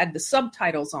also had the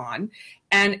subtitles on.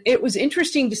 And it was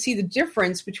interesting to see the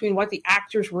difference between what the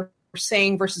actors were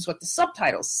saying versus what the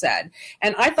subtitles said.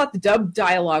 And I thought the dubbed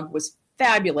dialogue was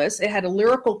fabulous. It had a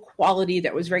lyrical quality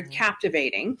that was very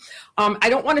captivating. I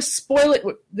don't want to spoil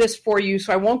this for you,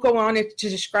 so I won't go on to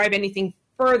describe anything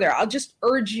further. I'll just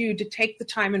urge you to take the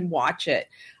time and watch it.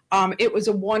 It was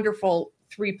a wonderful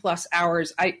 3+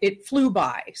 hours. It flew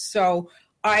by. So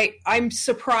I'm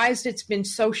surprised it's been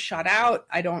so shut out.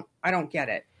 I don't get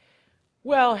it.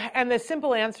 Well, and the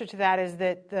simple answer to that is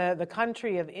that the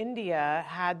country of India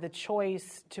had the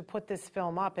choice to put this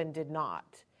film up and did not.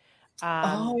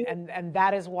 And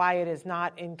that is why it is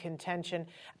not in contention.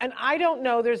 And I don't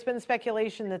know, there's been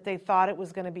speculation that they thought it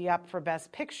was going to be up for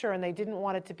Best Picture, and they didn't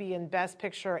want it to be in Best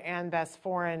Picture and Best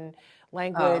Foreign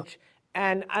Language.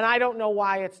 And I don't know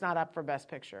why it's not up for Best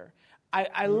Picture.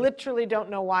 I literally don't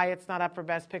know why it's not up for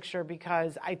Best Picture,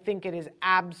 because I think it is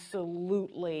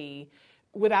absolutely,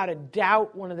 without a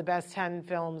doubt, one of the best 10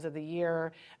 films of the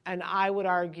year. And I would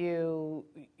argue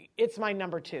it's my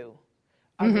number 2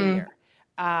 of the year.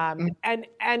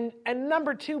 And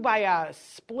number two by a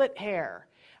split hair.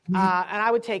 And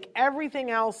I would take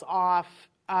everything else off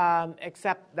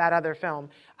except that other film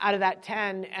out of that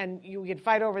 10, and you could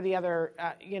fight over the other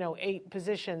 8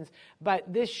 positions, but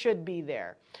this should be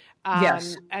there.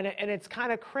 Yes. And it's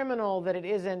kind of criminal that it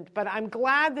isn't, but I'm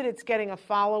glad that it's getting a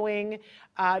following.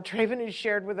 Traven has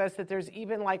shared with us that there's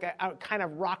even like a kind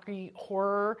of Rocky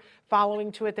Horror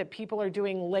following to it, that people are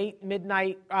doing late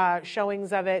midnight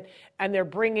showings of it, and they're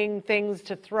bringing things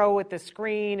to throw at the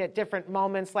screen at different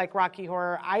moments like Rocky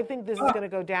Horror. I think this is going to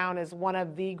go down as one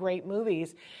of the great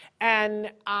movies.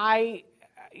 And I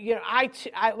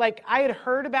had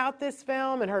heard about this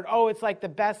film and heard, it's like the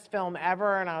best film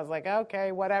ever. And I was like,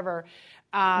 okay, whatever.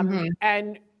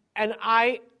 And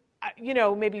I,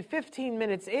 maybe 15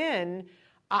 minutes in,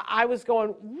 I was going,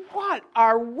 what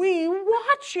are we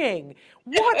watching?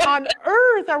 What on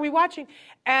earth are we watching?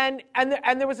 And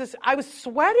there was this, I was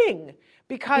sweating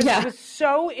because it was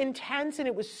so intense and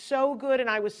it was so good and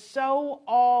I was so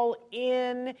all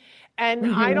in.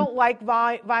 And I don't like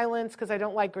violence because I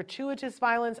don't like gratuitous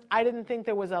violence. I didn't think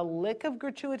there was a lick of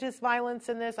gratuitous violence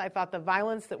in this. I thought the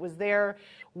violence that was there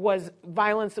was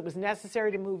violence that was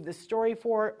necessary to move the story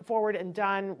forward and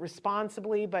done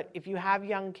responsibly. But if you have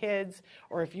young kids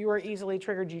or if you are easily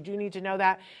triggered, you do need to know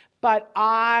that. But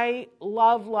I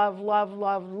loved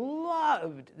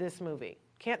this movie.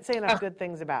 Can't say enough good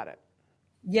things about it.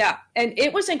 Yeah, and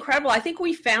it was incredible. I think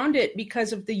we found it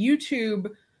because of the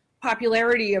YouTube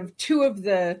popularity of 2 of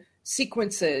the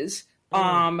sequences,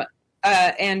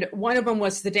 and one of them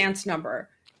was the dance number.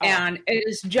 And it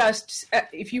is just,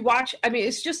 if you watch, I mean,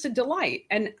 it's just a delight.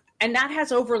 And that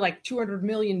has over like 200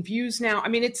 million views now. I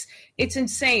mean, it's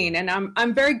insane. And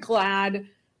I'm very glad.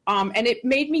 And it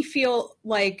made me feel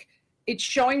like it's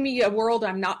showing me a world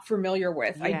I'm not familiar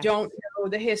with. Yes. I don't know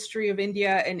the history of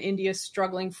India and India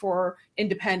struggling for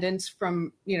independence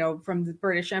from the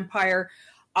British Empire.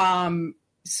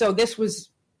 So this was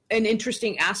an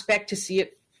interesting aspect to see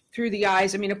it through the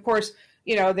eyes. I mean, of course,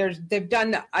 they've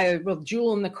done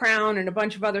Jewel in the Crown and a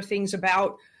bunch of other things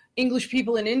about English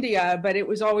people in India, but it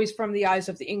was always from the eyes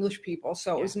of the English people.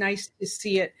 So it was nice to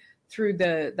see it through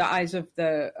the eyes of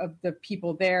the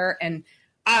people there. And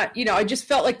I just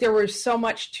felt like there was so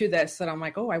much to this that I'm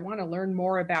like, I want to learn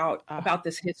more about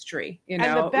this history. And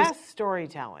the best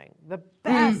storytelling.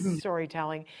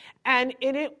 And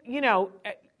in it,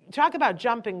 talk about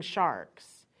jumping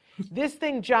sharks. This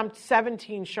thing jumped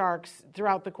 17 sharks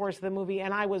throughout the course of the movie,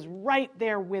 and I was right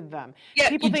there with them. Yeah,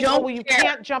 people think, you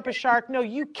can't jump a shark. No,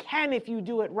 you can if you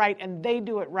do it right, and they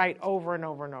do it right over and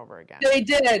over and over again. They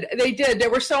did. There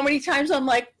were so many times I'm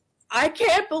like, I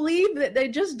can't believe that they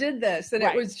just did this. And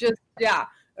it was just,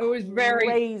 it was very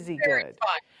crazy very good.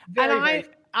 Fun. And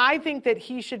I think that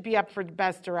he should be up for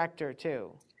Best Director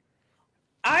too.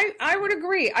 I would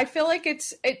agree. I feel like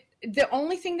the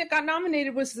only thing that got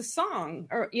nominated was the song,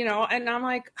 and I'm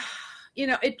like,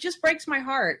 it just breaks my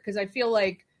heart because I feel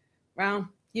like, well,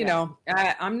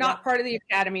 I'm not part of the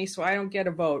Academy, so I don't get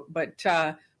a vote. But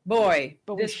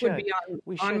this would be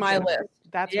on my list.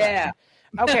 That's right.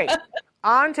 Okay,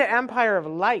 on to Empire of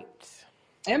Light.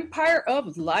 Empire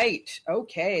of Light.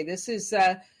 Okay, this is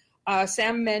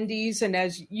Sam Mendes, and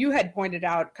as you had pointed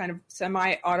out, kind of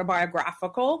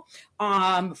semi-autobiographical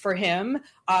for him.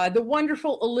 The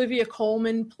wonderful Olivia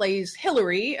Colman plays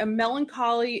Hillary, a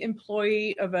melancholy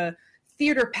employee of a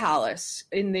theater palace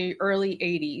in the early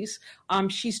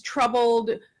 80s. She's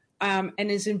troubled and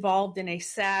is involved in a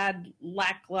sad,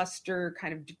 lackluster,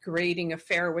 kind of degrading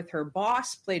affair with her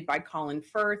boss, played by Colin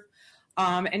Firth.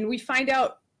 And we find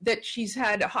out that she's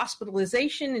had a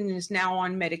hospitalization and is now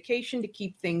on medication to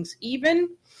keep things even.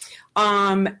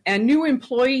 A new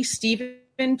employee,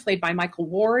 Stephen, played by Michael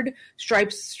Ward,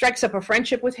 strikes up a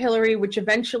friendship with Hillary, which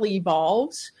eventually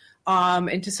evolves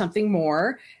into something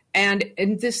more. And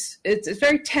this, it's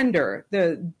very tender,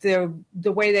 the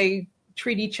way they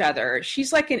treat each other.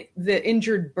 She's like the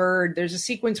injured bird. There's a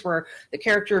sequence where the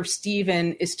character of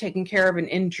Stephen is taking care of an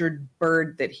injured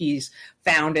bird that he's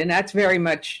found, and that's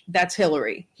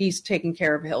Hillary. He's taking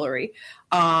care of Hillary.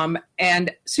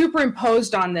 And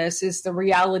superimposed on this is the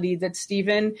reality that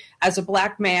Stephen, as a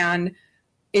Black man,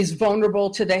 is vulnerable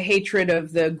to the hatred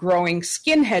of the growing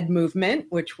skinhead movement,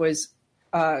 which was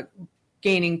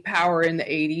gaining power in the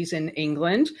 80s in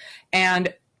England.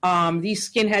 And these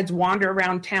skinheads wander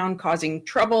around town causing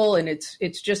trouble, and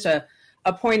it's just a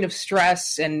point of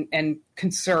stress and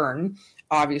concern,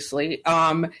 obviously.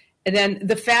 And then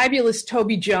the fabulous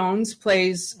Toby Jones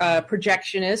plays a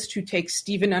projectionist who takes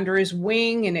Stephen under his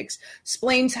wing and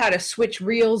explains how to switch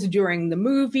reels during the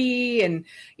movie. And,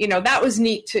 that was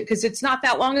neat because it's not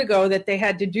that long ago that they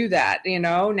had to do that.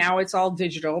 Now it's all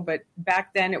digital, but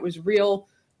back then it was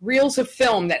reels of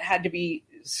film that had to be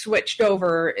switched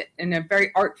over in a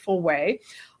very artful way.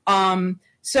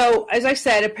 So as I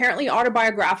said, apparently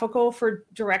autobiographical for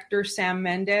director Sam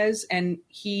Mendes, and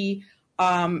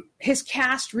his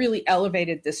cast really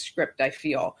elevated this script, I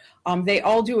feel. They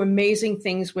all do amazing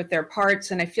things with their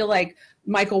parts, and I feel like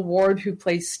Michael Ward, who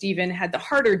plays Stephen, had the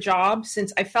harder job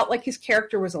since I felt like his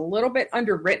character was a little bit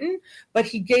underwritten, but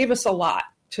he gave us a lot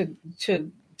to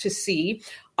see.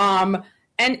 And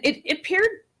it appeared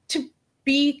to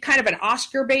be kind of an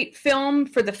Oscar bait film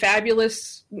for the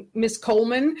fabulous Miss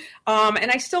Coleman.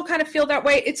 And I still kind of feel that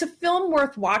way. It's a film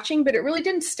worth watching, but it really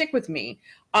didn't stick with me.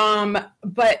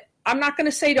 But I'm not going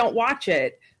to say don't watch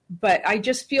it, but I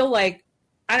just feel like,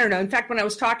 I don't know. In fact, when I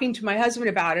was talking to my husband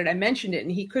about it, I mentioned it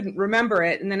and he couldn't remember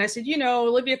it. And then I said,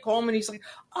 Olivia Colman, he's like,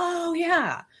 oh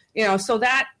yeah. So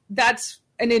that's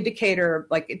an indicator,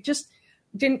 like it just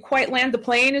didn't quite land the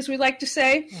plane, as we like to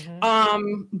say.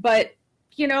 Mm-hmm. But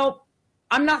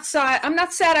I'm not sad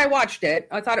I watched it.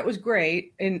 I thought it was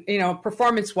great and,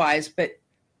 performance wise, but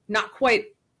not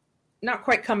quite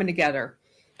coming together.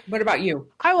 What about you?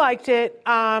 I liked it.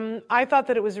 I thought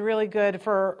that it was really good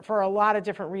for a lot of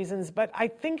different reasons, but I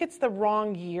think it's the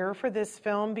wrong year for this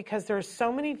film because there's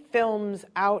so many films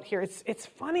out here. It's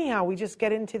funny how we just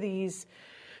get into these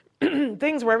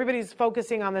things where everybody's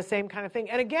focusing on the same kind of thing.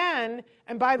 And again,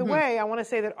 and by the way, I want to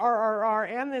say that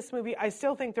RRR and this movie, I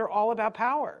still think they're all about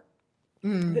power.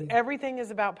 That everything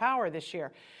is about power this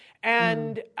year.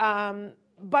 And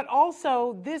but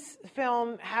also, this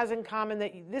film has in common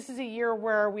that this is a year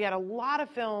where we had a lot of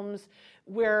films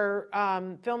where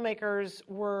filmmakers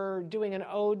were doing an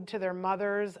ode to their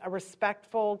mothers, a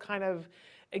respectful kind of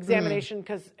examination,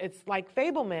 because it's like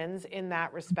Fabelmans in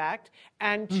that respect,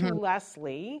 and To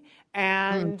Leslie,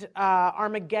 and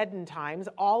Armageddon Times.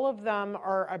 All of them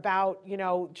are about,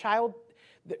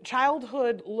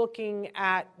 childhood looking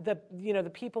at the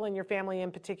people in your family,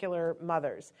 in particular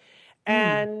mothers.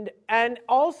 And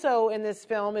also in this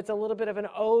film, it's a little bit of an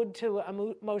ode to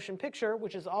a motion picture,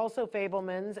 which is also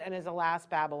Fabelmans and is Alas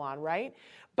Babylon, right?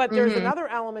 But there's another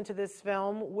element to this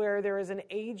film where there is an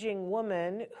aging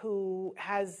woman who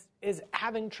is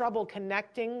having trouble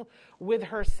connecting with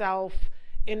herself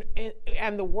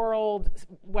and the world,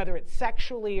 whether it's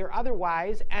sexually or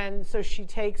otherwise, and so she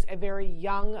takes a very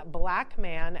young black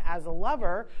man as a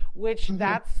lover, which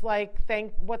that's like,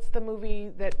 what's the movie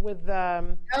that with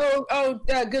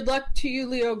Good Luck to You,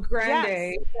 Leo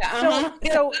Grande. Yes.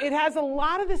 So it has a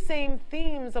lot of the same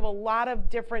themes of a lot of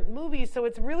different movies, so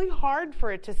it's really hard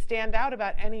for it to stand out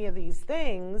about any of these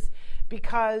things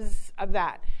because of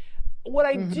that. What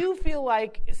I do feel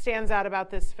like stands out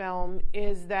about this film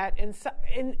is that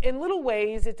in little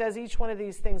ways, it does each one of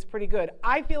these things pretty good.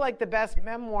 I feel like the best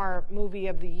memoir movie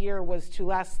of the year was To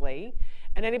Leslie.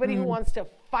 And anybody who wants to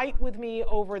fight with me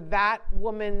over that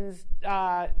woman's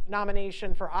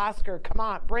nomination for Oscar, come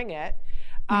on, bring it.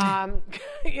 I'll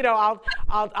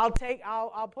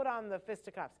put on the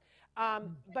fisticuffs.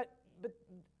 But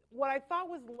what I thought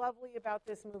was lovely about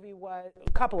this movie was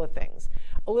a couple of things.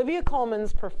 Olivia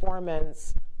Colman's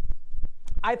performance,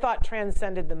 I thought,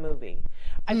 transcended the movie.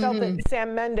 I felt that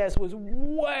Sam Mendes was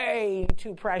way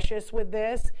too precious with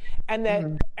this, and that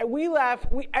we left,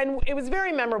 and it was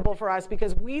very memorable for us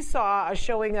because we saw a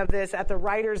showing of this at the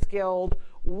Writers Guild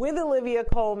with Olivia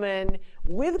Colman,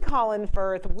 with Colin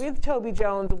Firth, with Toby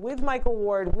Jones, with Michael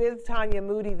Ward, with Tanya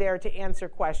Moody there to answer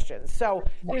questions. So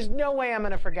there's no way I'm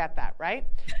going to forget that, right?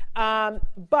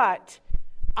 But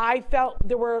I felt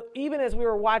there were, even as we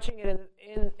were watching it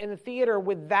in the theater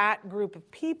with that group of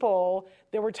people,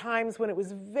 there were times when it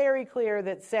was very clear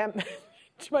that Sam,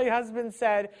 my husband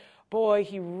said, boy,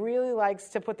 he really likes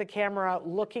to put the camera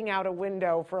looking out a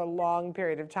window for a long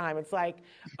period of time. It's like,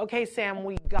 okay, Sam,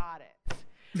 we got it.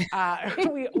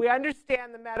 We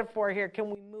understand the metaphor here. Can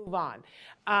we move on?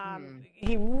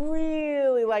 He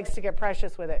really likes to get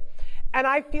precious with it. And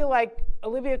I feel like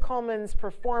Olivia Colman's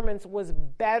performance was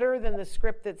better than the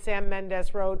script that Sam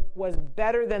Mendes wrote, was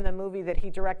better than the movie that he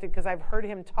directed, because I've heard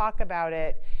him talk about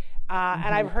it.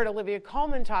 And I've heard Olivia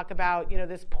Colman talk about,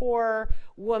 this poor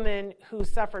woman who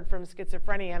suffered from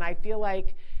schizophrenia. And I feel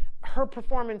like her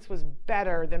performance was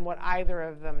better than what either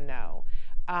of them know.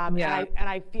 And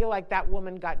I feel like that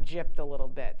woman got gypped a little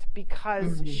bit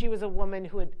because she was a woman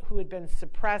who had been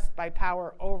suppressed by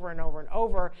power over and over and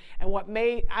over. And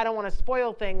I don't want to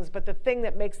spoil things, but the thing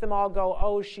that makes them all go,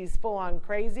 oh, she's full on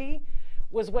crazy,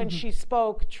 was when she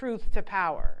spoke truth to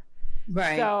power.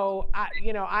 Right. So,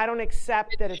 I don't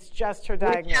accept that it's just her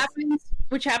diagnosis.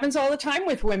 Which happens all the time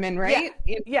with women, right?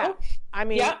 Yeah. I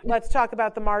mean, let's talk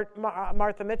about the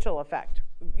Martha Mitchell effect.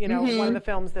 One of the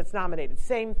films that's nominated.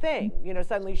 Same thing.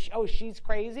 Suddenly, she's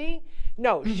crazy.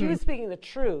 No, she was speaking the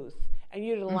truth, and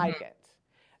you didn't like it.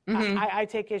 I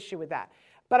take issue with that.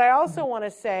 But I also want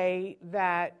to say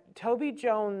that Toby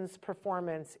Jones'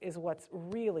 performance is what's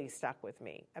really stuck with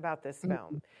me about this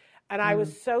film. And I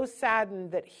was so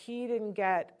saddened that he didn't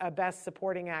get a Best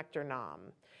Supporting Actor nom.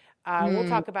 We'll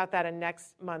talk about that in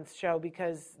next month's show,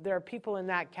 because there are people in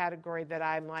that category that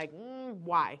I'm like,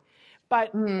 why?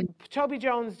 But Toby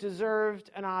Jones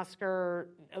deserved an Oscar,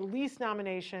 at least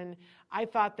nomination. I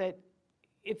thought that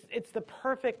it's the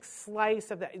perfect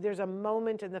slice of that. There's a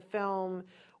moment in the film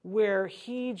where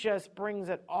he just brings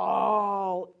it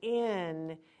all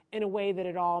in a way that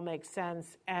it all makes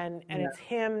sense, and it's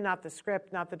him, not the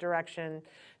script, not the direction.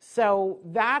 So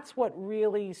that's what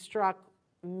really struck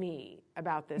me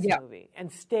about this movie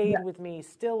and stayed with me,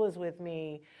 still is with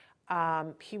me.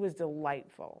 He was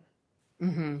delightful.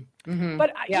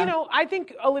 But, I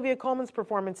think Olivia Colman's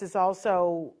performance is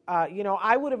also,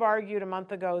 I would have argued a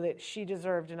month ago that she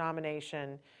deserved a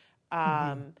nomination.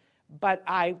 But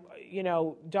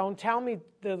don't tell me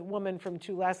the woman from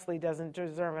To Leslie doesn't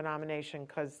deserve a nomination,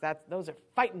 because those are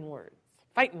fighting words.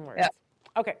 Yeah.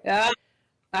 Okay. Yeah.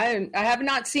 I have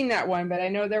not seen that one, but I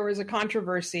know there was a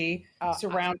controversy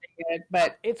surrounding it.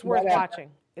 But it's worth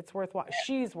watching. It's worth watching.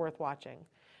 She's worth watching.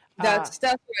 That's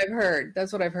what I've heard.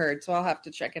 That's what I've heard. So I'll have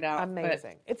to check it out.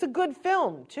 Amazing. It's a good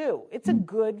film too. It's a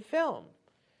good film.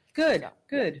 Good.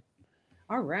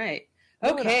 All right.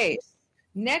 Okay.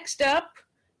 Next up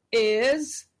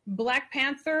is Black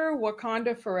Panther: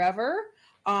 Wakanda Forever.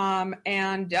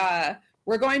 And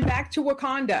we're going back to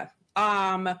Wakanda.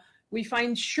 We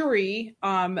find Shuri,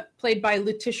 played by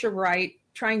Letitia Wright,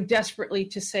 trying desperately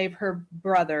to save her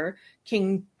brother,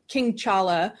 King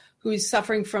T'Challa, who's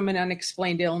suffering from an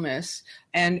unexplained illness.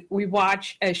 And we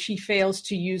watch as she fails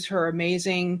to use her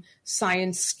amazing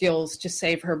science skills to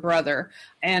save her brother.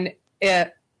 And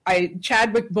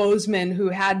Chadwick Boseman, who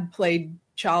had played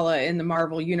T'Challa in the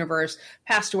Marvel Universe,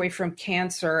 passed away from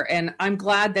cancer. And I'm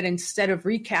glad that instead of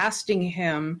recasting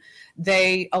him,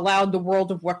 they allowed the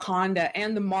world of Wakanda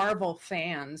and the Marvel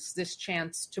fans this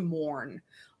chance to mourn.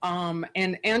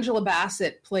 And Angela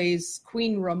Bassett plays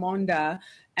Queen Ramonda,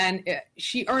 and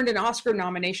she earned an Oscar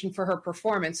nomination for her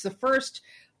performance, the first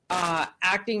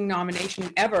acting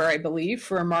nomination ever, I believe,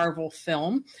 for a Marvel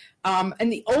film.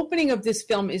 And the opening of this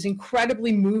film is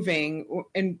incredibly moving,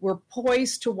 and we're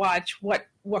poised to watch what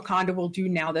Wakanda will do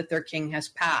now that their king has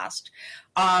passed.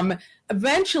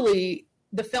 Eventually,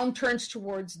 the film turns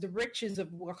towards the riches of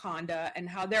Wakanda and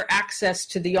how their access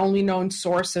to the only known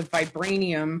source of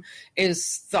vibranium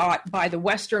is thought by the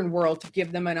Western world to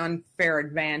give them an unfair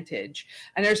advantage.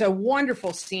 And there's a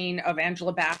wonderful scene of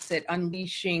Angela Bassett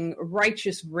unleashing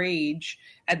righteous rage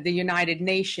at the United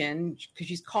Nations, because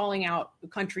she's calling out the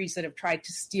countries that have tried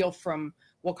to steal from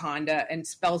Wakanda, and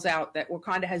spells out that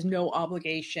Wakanda has no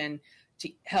obligation to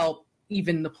help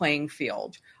even the playing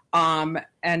field. And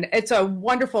it's a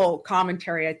wonderful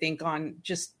commentary, I think, on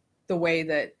just the way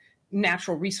that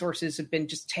natural resources have been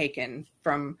just taken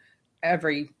from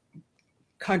every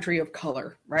country of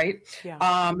color, right?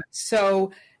 Yeah.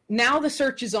 So now the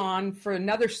search is on for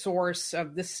another source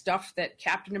of the stuff that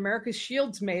Captain America's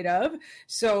shield's made of.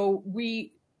 So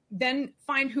we then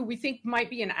find who we think might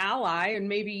be an ally, and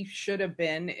maybe should have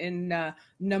been, in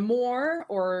Namor,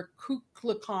 or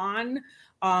Kukulkan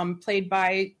Khan, played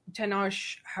by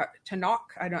Tenoch.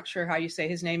 I'm not sure how you say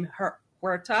his name,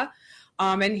 Huerta.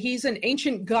 And he's an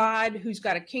ancient god who's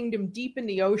got a kingdom deep in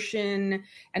the ocean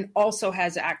and also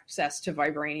has access to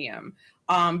vibranium.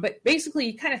 But basically,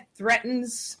 he kind of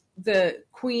threatens the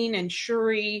Queen and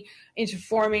Shuri into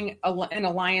forming an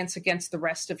alliance against the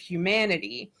rest of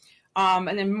humanity.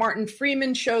 And then Martin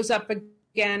Freeman shows up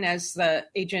again as the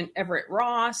agent Everett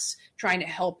Ross, trying to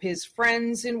help his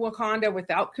friends in Wakanda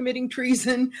without committing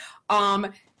treason.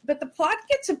 But the plot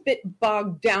gets a bit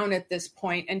bogged down at this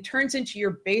point and turns into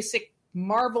your basic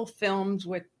Marvel films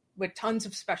with tons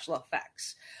of special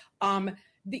effects.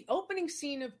 The opening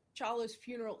scene of T'Challa's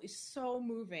funeral is so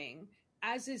moving,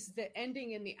 as is the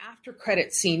ending and the after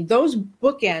credit scene. Those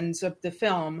bookends of the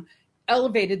film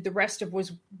elevated the rest of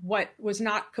what was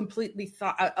not a completely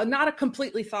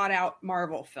thought out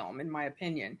Marvel film, in my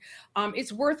opinion.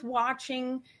 It's worth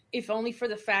watching, if only for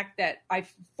the fact that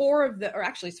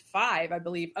five, I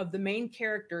believe, of the main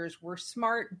characters were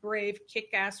smart, brave,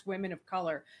 kick-ass women of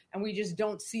color, and we just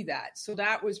don't see that. So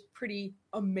that was pretty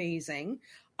amazing.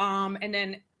 And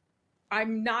then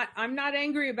I'm not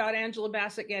angry about Angela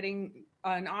Bassett getting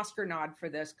an Oscar nod for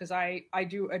this, because I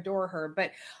do adore her.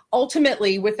 But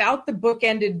ultimately, without the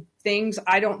bookended things,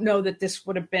 I don't know that this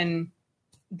would have been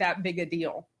that big a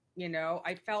deal. You know,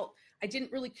 I felt I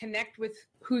didn't really connect with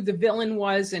who the villain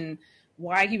was and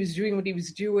why he was doing what he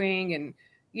was doing. And,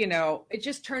 you know, it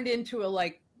just turned into a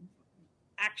like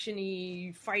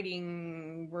actiony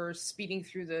fighting, we're speeding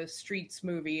through the streets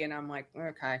movie. And I'm like,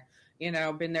 okay, you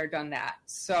know, been there, done that.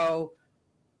 So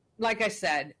like I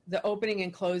said, the opening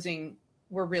and closing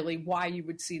were really why you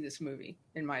would see this movie,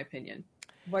 in my opinion.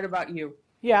 What about you?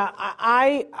 Yeah,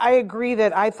 I agree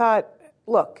that I thought,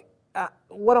 look,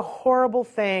 what a horrible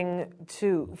thing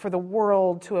for the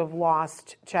world to have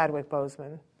lost Chadwick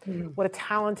Boseman. Mm-hmm. What a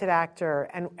talented actor,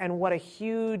 and what a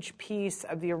huge piece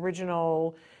of the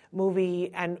original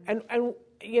movie, and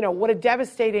you know, what a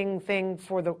devastating thing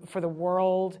for the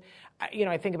world. You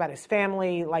know, I think about his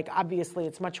family, like obviously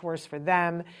it's much worse for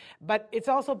them, but it's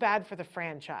also bad for the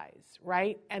franchise,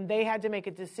 right? And they had to make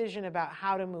a decision about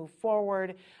how to move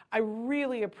forward. I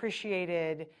really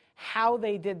appreciated how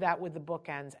they did that with the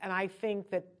bookends. And I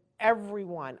think that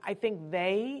I think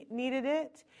they needed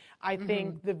it. I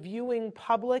think the viewing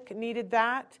public needed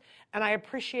that. And I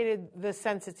appreciated the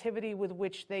sensitivity with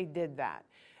which they did that.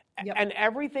 Yep. And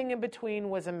everything in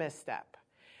between was a misstep.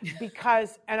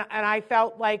 Because, and I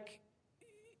felt like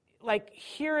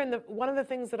here one of the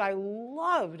things that I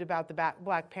loved about the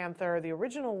Black Panther, the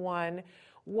original one,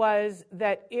 was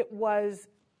that it was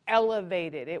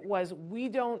elevated. It was, we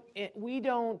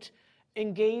don't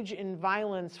engage in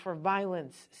violence for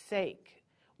violence sake.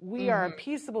 We are a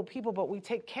peaceable people, but we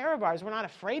take care of ours. We're not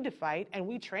afraid to fight, and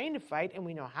we train to fight, and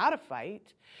we know how to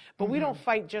fight, but we don't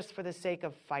fight just for the sake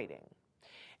of fighting.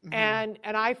 And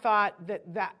I thought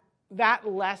that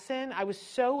lesson, I was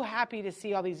so happy to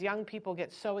see all these young people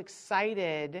get so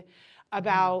excited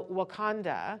about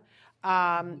Wakanda,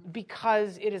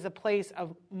 because it is a place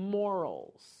of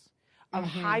morals, of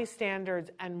high standards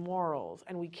and morals,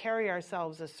 and we carry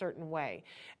ourselves a certain way.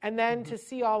 And then to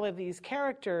see all of these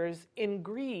characters in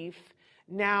grief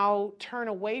now turn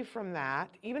away from that,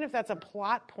 even if that's a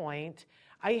plot point,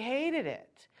 I hated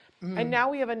it. And now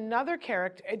we have another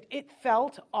character. It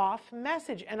felt off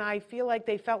message, and I feel like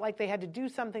they felt like they had to do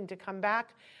something to come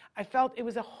back. I felt it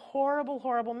was a horrible,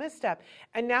 horrible misstep.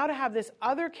 And now to have this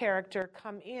other character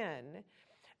come in,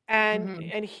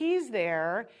 and he's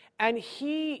there, and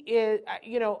he is,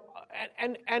 you know,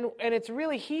 and it's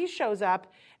really, he shows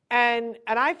up, and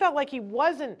I felt like he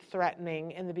wasn't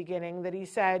threatening in the beginning, that he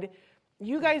said,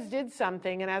 you guys did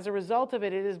something, and as a result of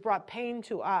it, it has brought pain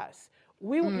to us.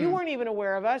 You weren't even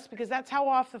aware of us, because that's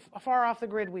how far off the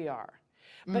grid we are.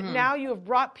 But now you have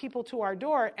brought people to our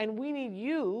door, and we need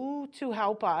you to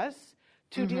help us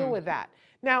to deal with that.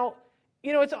 Now,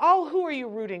 you know, it's all, who are you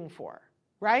rooting for,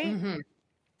 right?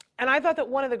 And I thought that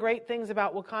one of the great things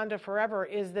about Wakanda Forever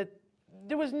is that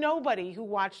there was nobody who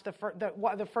watched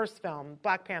the first film,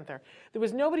 Black Panther. There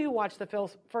was nobody who watched the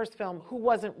first film who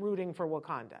wasn't rooting for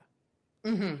Wakanda.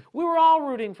 We were all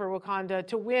rooting for Wakanda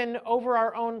to win over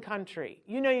our own country.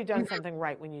 You know you've done something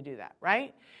right when you do that,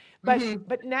 right?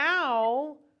 But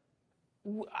now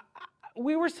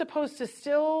we were supposed to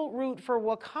still root for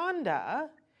Wakanda,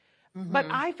 but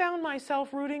I found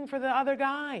myself rooting for the other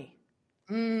guy.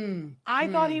 I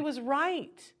thought he was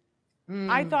right.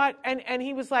 I thought, and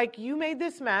he was like, you made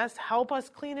this mess, help us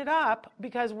clean it up,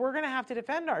 because we're going to have to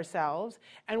defend ourselves,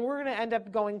 and we're going to end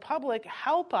up going public,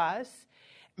 help us.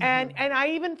 And I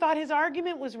even thought his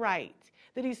argument was right,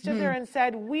 that he stood there and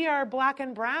said, we are black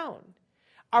and brown.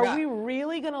 Are we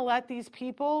really going to let these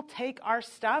people take our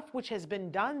stuff, which has been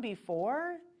done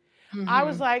before? I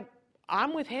was like,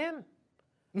 I'm with him.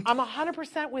 I'm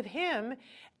 100% with him.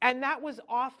 And that was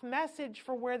off message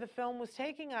for where the film was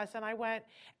taking us. And I went,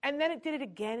 and then it did it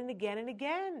again and again and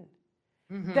again.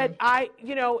 That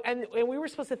you know, and we were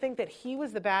supposed to think that he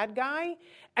was the bad guy.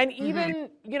 And even,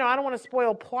 you know, I don't want to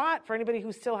spoil plot for anybody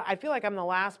who's still, I feel like I'm the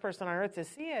last person on earth to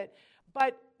see it,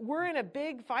 but we're in a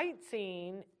big fight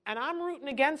scene, and I'm rooting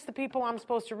against the people I'm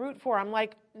supposed to root for. I'm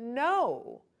like,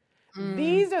 no,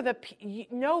 these are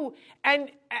no.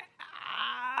 And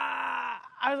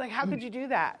I was like, how could you do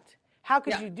that? How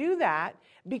could you do that?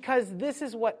 Because this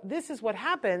is what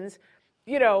happens,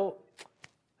 you know.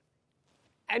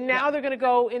 And now they're going to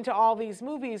go into all these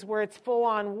movies where it's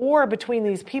full-on war between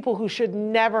these people who should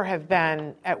never have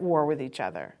been at war with each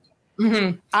other.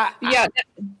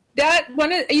 That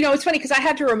one, you know, it's funny because I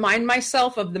had to remind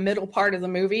myself of the middle part of the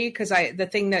movie, because the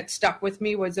thing that stuck with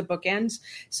me was the bookends.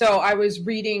 So I was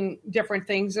reading different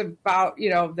things about,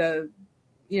 the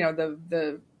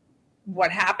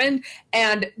what happened.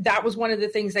 And that was one of the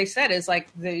things they said is like,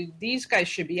 these guys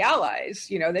should be allies,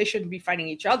 they shouldn't be fighting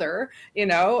each other, and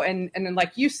then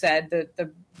like you said,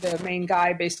 the main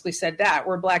guy basically said that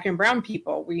we're Black and brown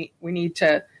people. We need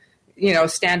to,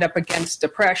 stand up against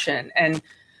oppression. And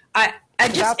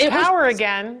It's about the power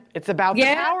again. It's about the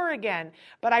power again.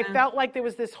 But I felt like there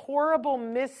was this horrible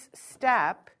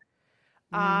misstep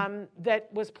that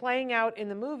was playing out in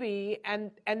the movie.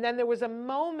 And then there was a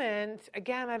moment,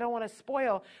 again, I don't want to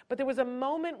spoil, but there was a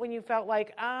moment when you felt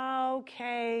like,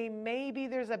 okay, maybe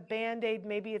there's a Band-Aid,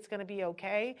 maybe it's going to be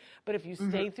okay. But if you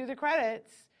stay through the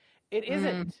credits, it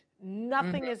isn't.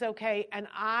 Nothing is okay. And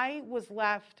I was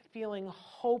left feeling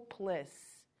hopeless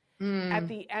at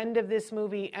the end of this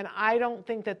movie, and I don't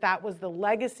think that was the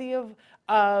legacy of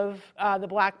the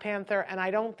Black Panther, and I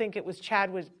don't think it was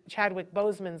Chadwick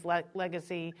Boseman's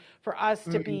legacy for us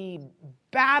to be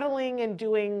battling and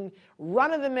doing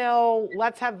run-of-the-mill,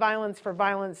 let's have violence for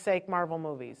violence sake Marvel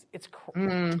movies. It's I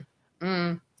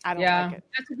don't like it.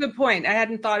 That's a good point. I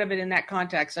hadn't thought of it in that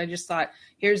context. I just thought,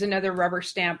 here's another rubber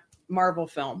stamp Marvel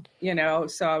film,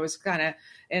 so I was kind of,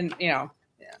 and you know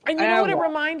what it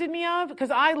reminded me of? Because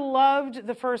I loved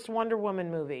the first Wonder Woman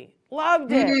movie.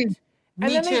 Loved it.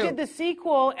 And then they did the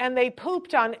sequel, and they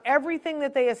pooped on everything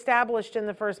that they established in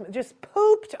the first. Just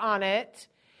pooped on it.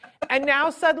 And now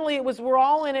suddenly we're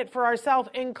all in it for ourselves,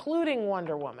 including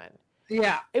Wonder Woman.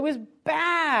 Yeah. It was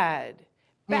bad.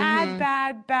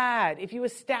 Bad. If you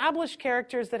establish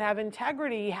characters that have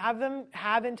integrity, have them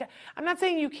have I'm not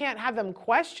saying you can't have them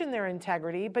question their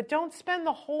integrity, but don't spend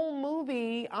the whole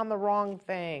movie on the wrong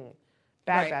thing.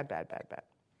 Bad.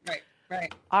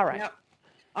 Right. All right. Yep.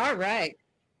 All right.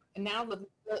 And now the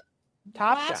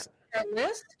Top last Gun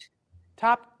list.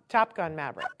 Top Gun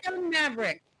Maverick. Top Gun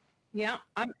Maverick. Yeah,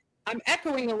 I'm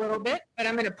echoing a little bit, but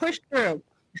I'm going to push through.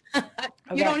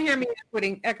 You don't hear me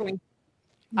echoing.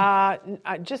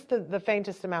 Just the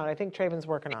faintest amount. I think Traven's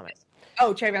working on it.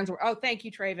 Oh, thank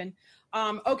you, Traven.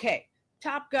 Okay,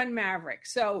 Top Gun Maverick.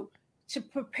 So to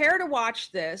prepare to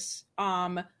watch this,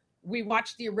 we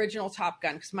watched the original Top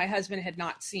Gun because my husband had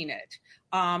not seen it.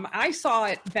 I saw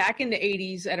it back in the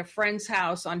 80s at a friend's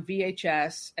house on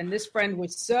VHS, and this friend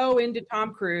was so into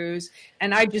Tom Cruise,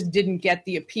 and I just didn't get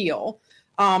the appeal.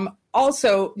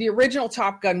 Also, the original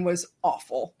Top Gun was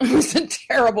awful. It was a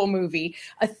terrible movie,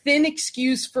 a thin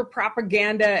excuse for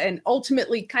propaganda, and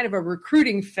ultimately kind of a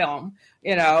recruiting film,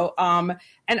 And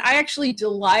I actually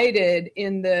delighted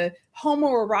in the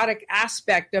homoerotic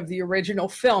aspect of the original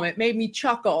film. It made me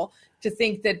chuckle to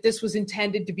think that this was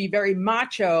intended to be very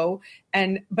macho,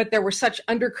 but there were such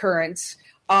undercurrents.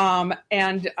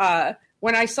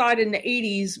 When I saw it in the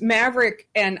 80s, Maverick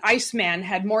and Iceman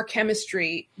had more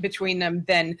chemistry between them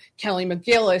than Kelly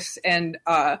McGillis and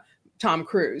Tom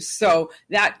Cruise. So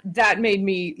that made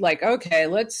me like, okay,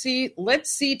 let's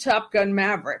see Top Gun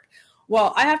Maverick.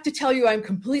 Well, I have to tell you, I'm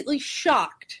completely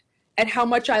shocked at how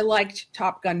much I liked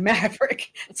Top Gun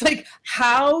Maverick. It's like,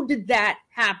 how did that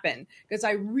happen? Because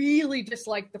I really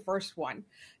disliked the first one.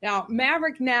 Now,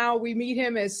 Maverick, we meet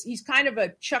him as he's kind of a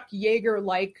Chuck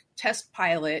Yeager-like test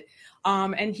pilot,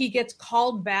 and he gets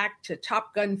called back to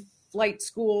Top Gun flight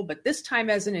school, but this time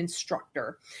as an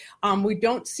instructor. We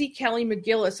don't see Kelly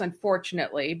McGillis,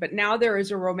 unfortunately, but now there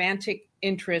is a romantic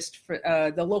interest for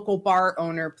the local bar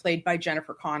owner played by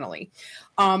Jennifer Connelly.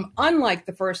 Unlike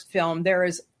the first film, there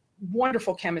is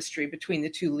wonderful chemistry between the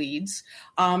two leads,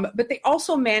 but they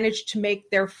also managed to make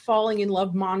their falling in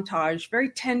love montage very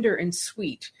tender and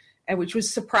sweet, which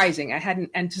was surprising. I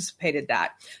hadn't anticipated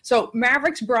that. So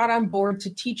Maverick's brought on board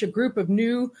to teach a group of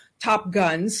new Top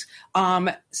Guns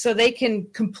so they can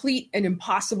complete an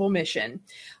impossible mission.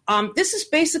 This is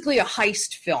basically a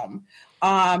heist film.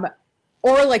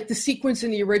 Or like the sequence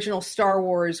in the original Star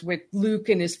Wars with Luke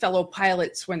and his fellow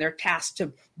pilots when they're tasked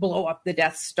to blow up the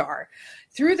Death Star.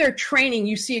 Through their training,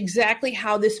 you see exactly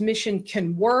how this mission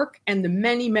can work and the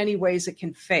many, many ways it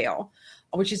can fail,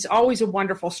 which is always a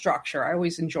wonderful structure. I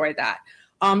always enjoy that.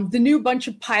 The new bunch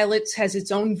of pilots has its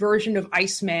own version of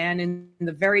Iceman and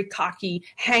the very cocky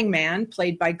Hangman,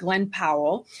 played by Glenn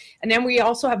Powell. And then we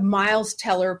also have Miles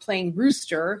Teller playing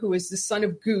Rooster, who is the son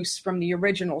of Goose from the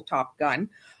original Top Gun.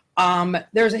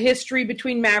 There's a history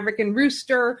between Maverick and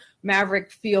Rooster.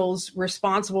 Maverick feels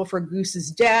responsible for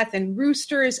Goose's death, and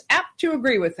Rooster is apt to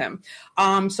agree with him.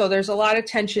 So there's a lot of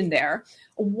tension there.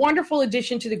 a wonderful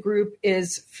addition to the group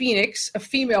is Phoenix, a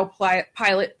female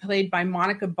pilot played by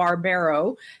Monica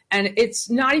Barbero, and it's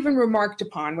not even remarked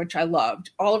upon, which I loved.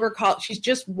 Oliver she's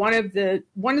just one of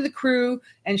the crew,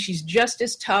 and she's just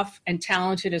as tough and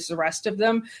talented as the rest of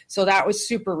them. So that was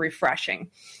super refreshing.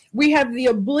 We have the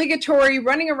obligatory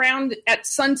running around at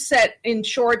sunset in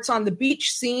shorts on the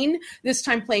beach scene, this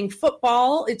time playing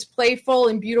football. It's playful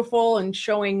and beautiful and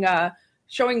showing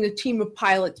the team of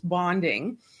pilots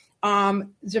bonding.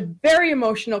 It's a very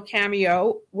emotional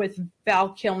cameo with Val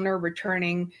Kilmer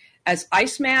returning as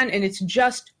Iceman, and it's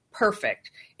just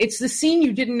perfect. It's the scene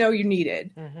you didn't know you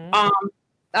needed.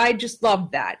 I just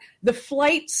loved that. The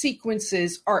flight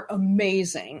sequences are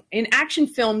amazing. In action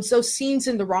films, those scenes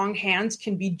in the wrong hands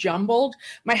can be jumbled.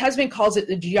 My husband calls it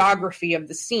the geography of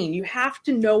the scene. You have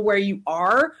to know where you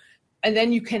are, and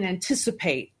then you can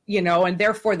anticipate, and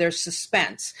therefore there's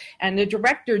suspense. And the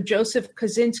director, Joseph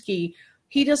Kosinski,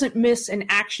 he doesn't miss an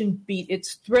action beat.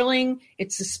 It's thrilling,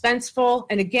 it's suspenseful,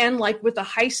 and again, like with a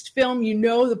heist film,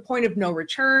 the point of no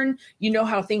return,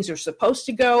 how things are supposed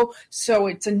to go, so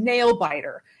it's a nail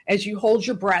biter as you hold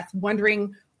your breath,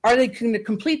 wondering, are they going to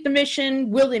complete the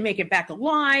mission? Will they make it back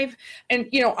alive? And,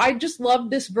 I just love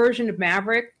this version of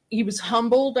Maverick. He was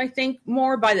humbled, I think,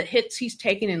 more by the hits he's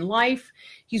taken in life.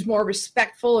 He's more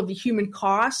respectful of the human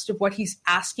cost of what he's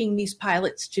asking these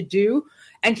pilots to do.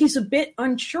 And he's a bit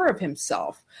unsure of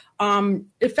himself.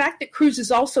 The fact that Cruise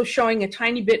is also showing a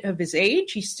tiny bit of his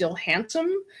age, he's still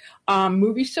handsome,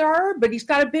 movie star, but he's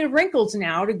got a bit of wrinkles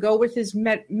now to go with his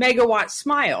megawatt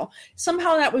smile.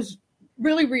 Somehow that was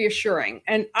really reassuring.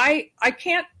 And I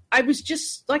was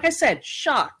just, like I said,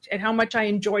 shocked at how much I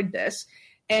enjoyed this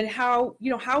and how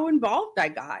involved I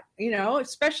got,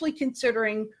 especially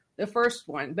considering the first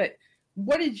one. But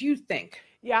what did you think?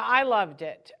 Yeah, I loved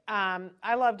it.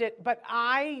 But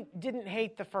I didn't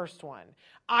hate the first one.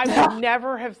 I would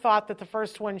never have thought that the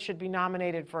first one should be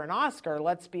nominated for an Oscar.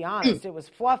 Let's be honest. It was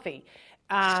fluffy.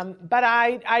 But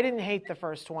I didn't hate the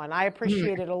first one. I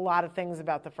appreciated a lot of things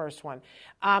about the first one.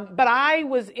 But I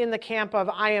was in the camp of,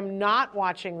 I am not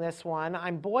watching this one.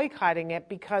 I'm boycotting it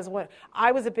because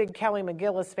I was a big Kelly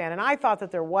McGillis fan, and I thought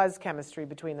that there was chemistry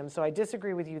between them. So I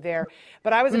disagree with you there.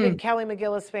 But I was a big Kelly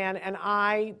McGillis fan, and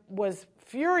I was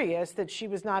furious that she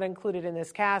was not included in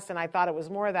this cast, and I thought it was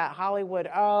more of that Hollywood,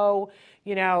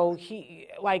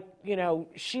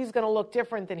 she's going to look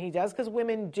different than he does, because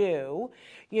women do,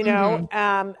 so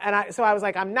I was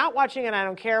like, I'm not watching it, I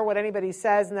don't care what anybody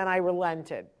says, and then I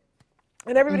relented.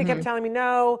 And everybody kept telling me,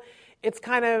 no, it's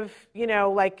kind of,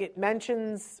 it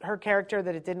mentions her character,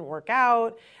 that it didn't work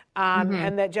out,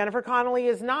 and that Jennifer Connelly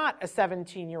is not a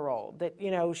 17-year-old, that,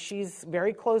 she's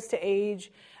very close to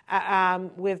age,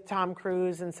 with Tom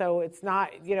Cruise, and so it's not,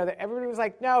 everybody was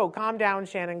like, no, calm down,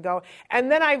 Shannon, go.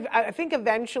 And then I think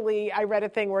eventually I read a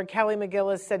thing where Kelly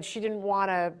McGillis said she didn't want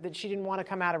to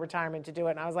come out of retirement to do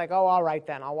it, and I was like, oh, all right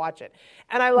then, I'll watch it.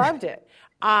 And I loved it.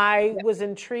 I was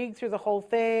intrigued through the whole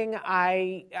thing.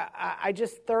 I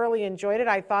just thoroughly enjoyed it.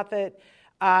 I thought that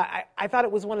I thought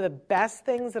it was one of the best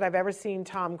things that I've ever seen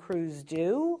Tom Cruise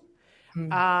do.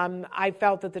 I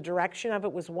felt that the direction of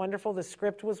it was wonderful. The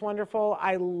script was wonderful.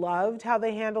 I loved how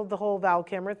they handled the whole Val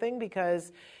Kilmer thing,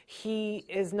 because he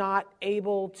is not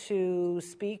able to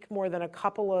speak more than a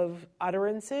couple of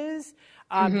utterances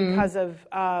because of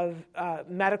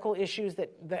medical issues that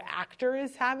the actor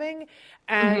is having.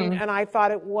 And I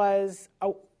thought it was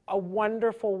a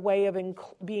wonderful way of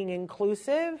being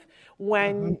inclusive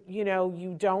when,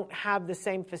 you don't have the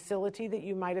same facility that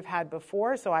you might have had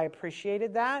before. So I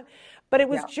appreciated that. But it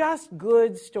was just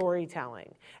good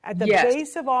storytelling. At the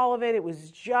base of all of it, it was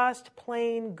just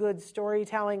plain good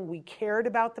storytelling. We cared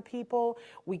about the people.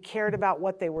 We cared about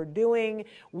what they were doing.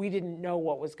 We didn't know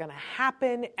what was going to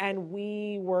happen, and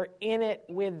we were in it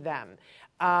with them.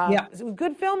 It was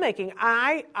good filmmaking.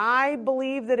 I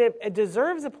believe that it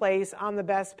deserves a place on the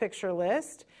Best Picture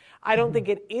list. I don't think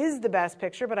it is the Best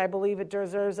Picture, but I believe it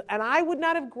deserves. And I would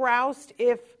not have groused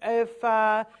if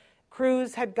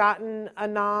Cruise had gotten a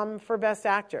nom for Best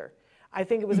Actor. I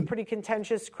think it was a pretty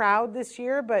contentious crowd this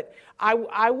year, but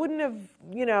I wouldn't have,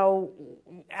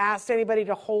 asked anybody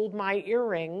to hold my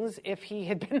earrings if he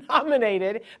had been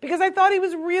nominated, because I thought he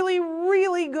was really,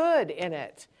 really good in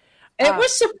it. It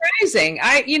was surprising.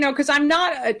 Because I'm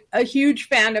not a huge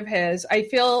fan of his. I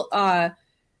feel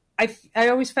I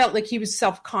always felt like he was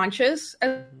self-conscious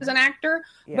as an actor,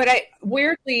 but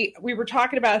weirdly, we were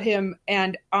talking about him,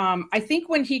 and I think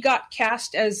when he got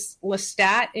cast as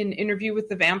Lestat in Interview with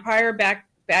the Vampire back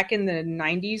in the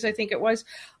 90s, I think it was,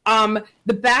 the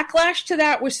backlash to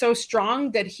that was so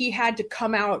strong that he had to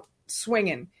come out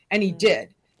swinging, and he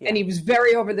did, and he was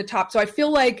very over the top. So I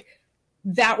feel like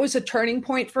that was a turning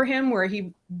point for him where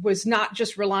he was not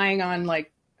just relying on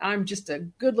like, I'm just a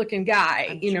good looking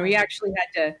guy. He actually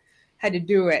had to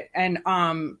do it. And,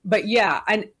 but yeah,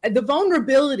 and the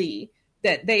vulnerability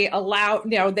that they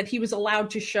allowed, that he was allowed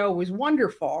to show was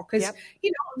wonderful because,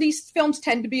 these films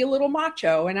tend to be a little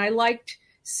macho, and I liked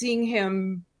seeing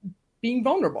him being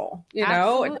vulnerable,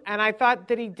 Absolutely. And I thought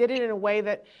that he did it in a way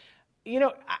that,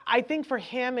 I think for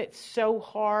him, it's so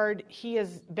hard. He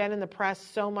has been in the press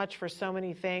so much for so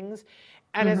many things.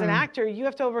 And as an actor, you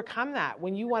have to overcome that.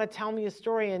 When you want to tell me a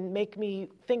story and make me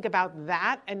think about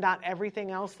that and not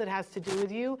everything else that has to do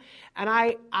with you. And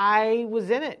I was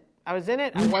in it. I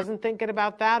wasn't thinking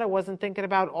about that. I wasn't thinking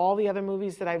about all the other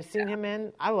movies that I've seen him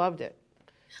in. I loved it.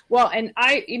 Well, and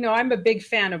I'm a big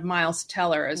fan of Miles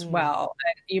Teller as well.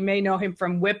 You may know him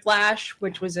from Whiplash,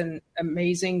 which was an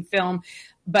amazing film.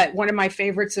 But one of my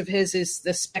favorites of his is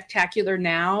The Spectacular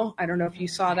Now. I don't know if you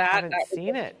saw that. I haven't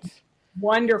seen it.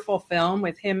 Wonderful film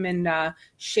with him and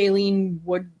Shailene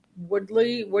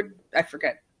Woodley. I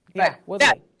forget. Yeah,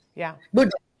 Woodley.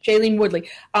 Shailene Woodley.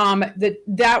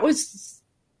 That was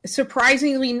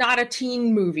surprisingly not a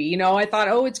teen movie. I thought,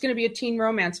 it's going to be a teen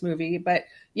romance movie. But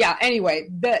yeah, anyway,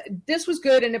 this was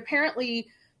good. And apparently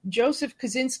Joseph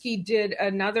Kosinski did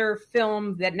another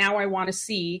film that now I want to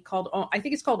see I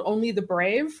think it's called Only the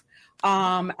Brave.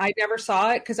 I never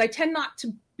saw it because I tend not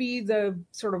to be the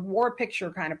sort of war picture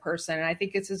kind of person. And I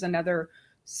think this is another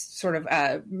sort of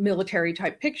military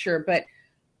type picture, but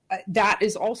that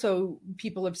is also,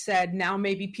 people have said now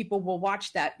maybe people will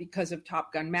watch that because of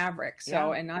Top Gun Maverick.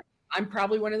 So, and I'm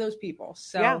probably one of those people.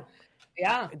 So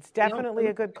yeah. It's definitely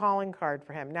a good calling card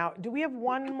for him. Now, do we have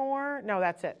one more? No,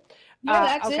 that's it.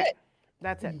 Yeah, that's it.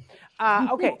 That's it.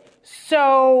 Okay.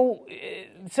 So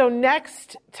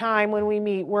next time when we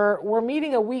meet, we're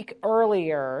meeting a week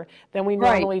earlier than we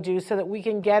normally do so that we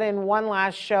can get in one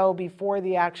last show before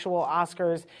the actual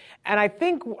Oscars. And I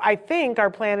think our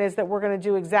plan is that we're going to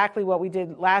do exactly what we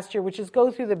did last year, which is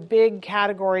go through the big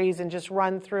categories and just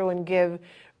run through and give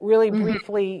really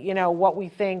briefly, what we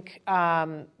think,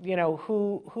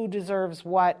 who deserves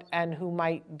what and who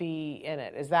might be in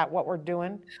it. Is that what we're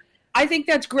doing? I think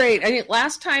that's great. I think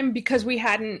last time, because we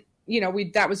hadn't,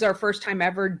 that was our first time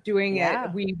ever doing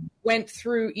it. We went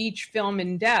through each film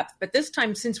in depth, but this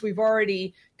time, since we've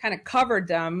already kind of covered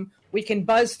them, we can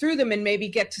buzz through them and maybe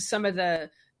get to some of the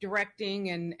directing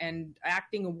and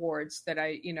acting awards that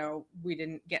we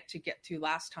didn't get to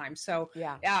last time. So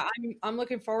I'm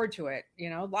looking forward to it.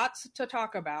 Lots to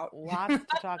talk about. Lots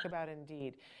to talk about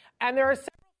indeed. And there are several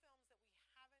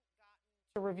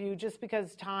to review just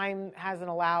because time hasn't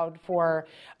allowed for,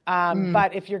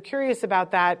 but if you're curious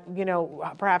about that,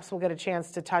 perhaps we'll get a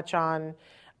chance to touch on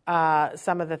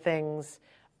some of the things,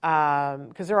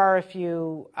 because there are a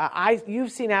few. You've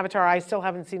seen Avatar. I still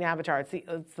haven't seen Avatar.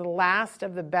 It's the last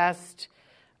of the best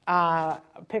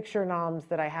picture noms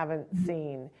that I haven't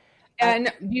seen. And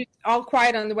All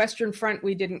Quiet on the Western Front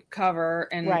we didn't cover,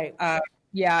 and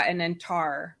and then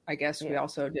Tar, I guess we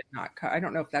also did not cover. I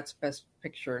don't know if that's Best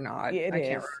Picture or not. It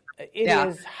is. It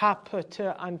is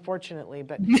Haputa, unfortunately,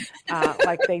 but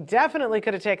they definitely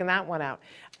could have taken that one out.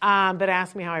 But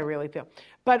ask me how I really feel.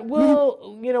 But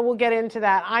we'll get into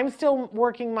that. I'm still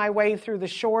working my way through the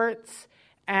shorts,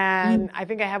 and I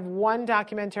think I have one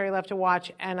documentary left to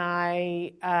watch, and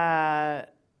I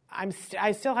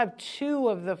still have 2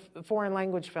 of the foreign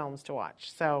language films to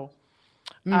watch. So.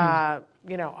 I'm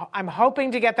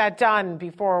hoping to get that done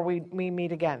before we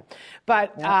meet again.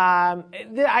 But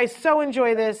I so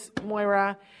enjoy this,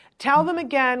 Moira. Tell them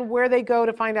again where they go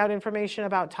to find out information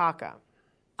about TACA.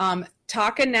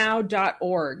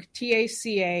 TACAnow.org,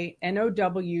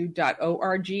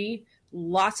 TACANOW.org.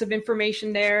 Lots of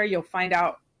information there. You'll find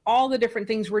out all the different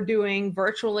things we're doing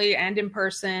virtually and in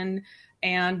person,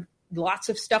 and lots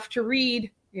of stuff to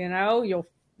read. You'll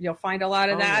find a lot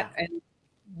of that. And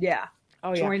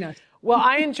join us. Well,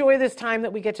 I enjoy this time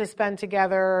that we get to spend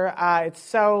together. It's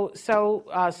so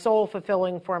soul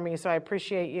fulfilling for me. So I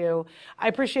appreciate you. I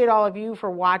appreciate all of you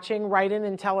for watching. Write in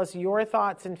and tell us your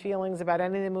thoughts and feelings about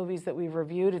any of the movies that we've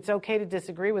reviewed. It's okay to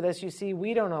disagree with us. You see,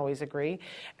 we don't always agree,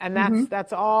 and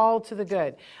that's all to the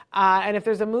good. And if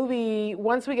there's a movie,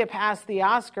 once we get past the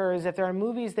Oscars, if there are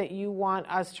movies that you want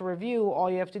us to review, all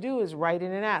you have to do is write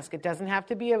in and ask. It doesn't have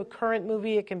to be a current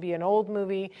movie. It can be an old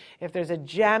movie. If there's a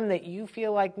gem that you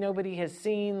feel like nobody has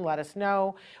seen, let us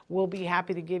know. We'll be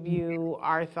happy to give you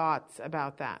our thoughts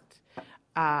about that.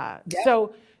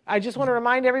 So I just want to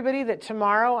remind everybody that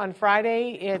tomorrow on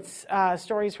Friday, it's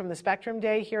Stories from the Spectrum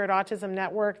Day here at Autism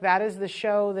Network. That is the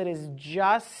show that is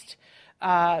just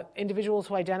individuals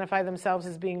who identify themselves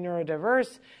as being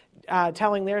neurodiverse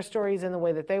telling their stories in the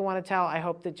way that they want to tell. I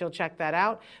hope that you'll check that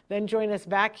out. Then join us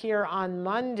back here on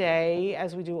Monday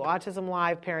as we do Autism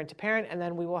Live, Parent to Parent, and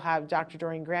then we will have Dr.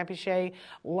 Doreen Granpeesheh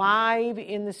live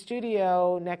in the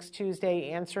studio next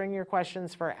Tuesday answering your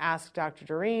questions for Ask Dr.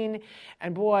 Doreen.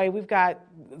 And boy, we've got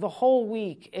the whole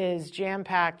week is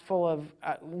jam-packed full of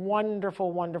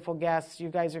wonderful, wonderful guests. You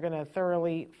guys are going to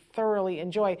thoroughly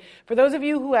enjoy. For those of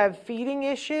you who have feeding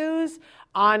issues,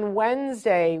 on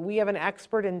Wednesday, we have an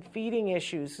expert in feeding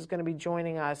issues who's going to be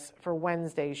joining us for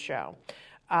Wednesday's show.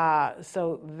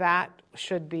 So that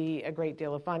should be a great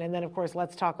deal of fun. And then, of course,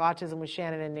 Let's Talk Autism with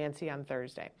Shannon and Nancy on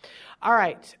Thursday. All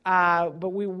right, but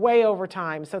we're way over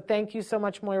time. So thank you so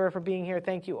much, Moira, for being here.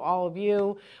 Thank you, all of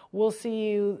you. We'll see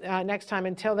you next time.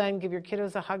 Until then, give your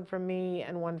kiddos a hug from me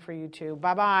and one for you, too.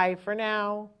 Bye-bye for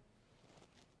now.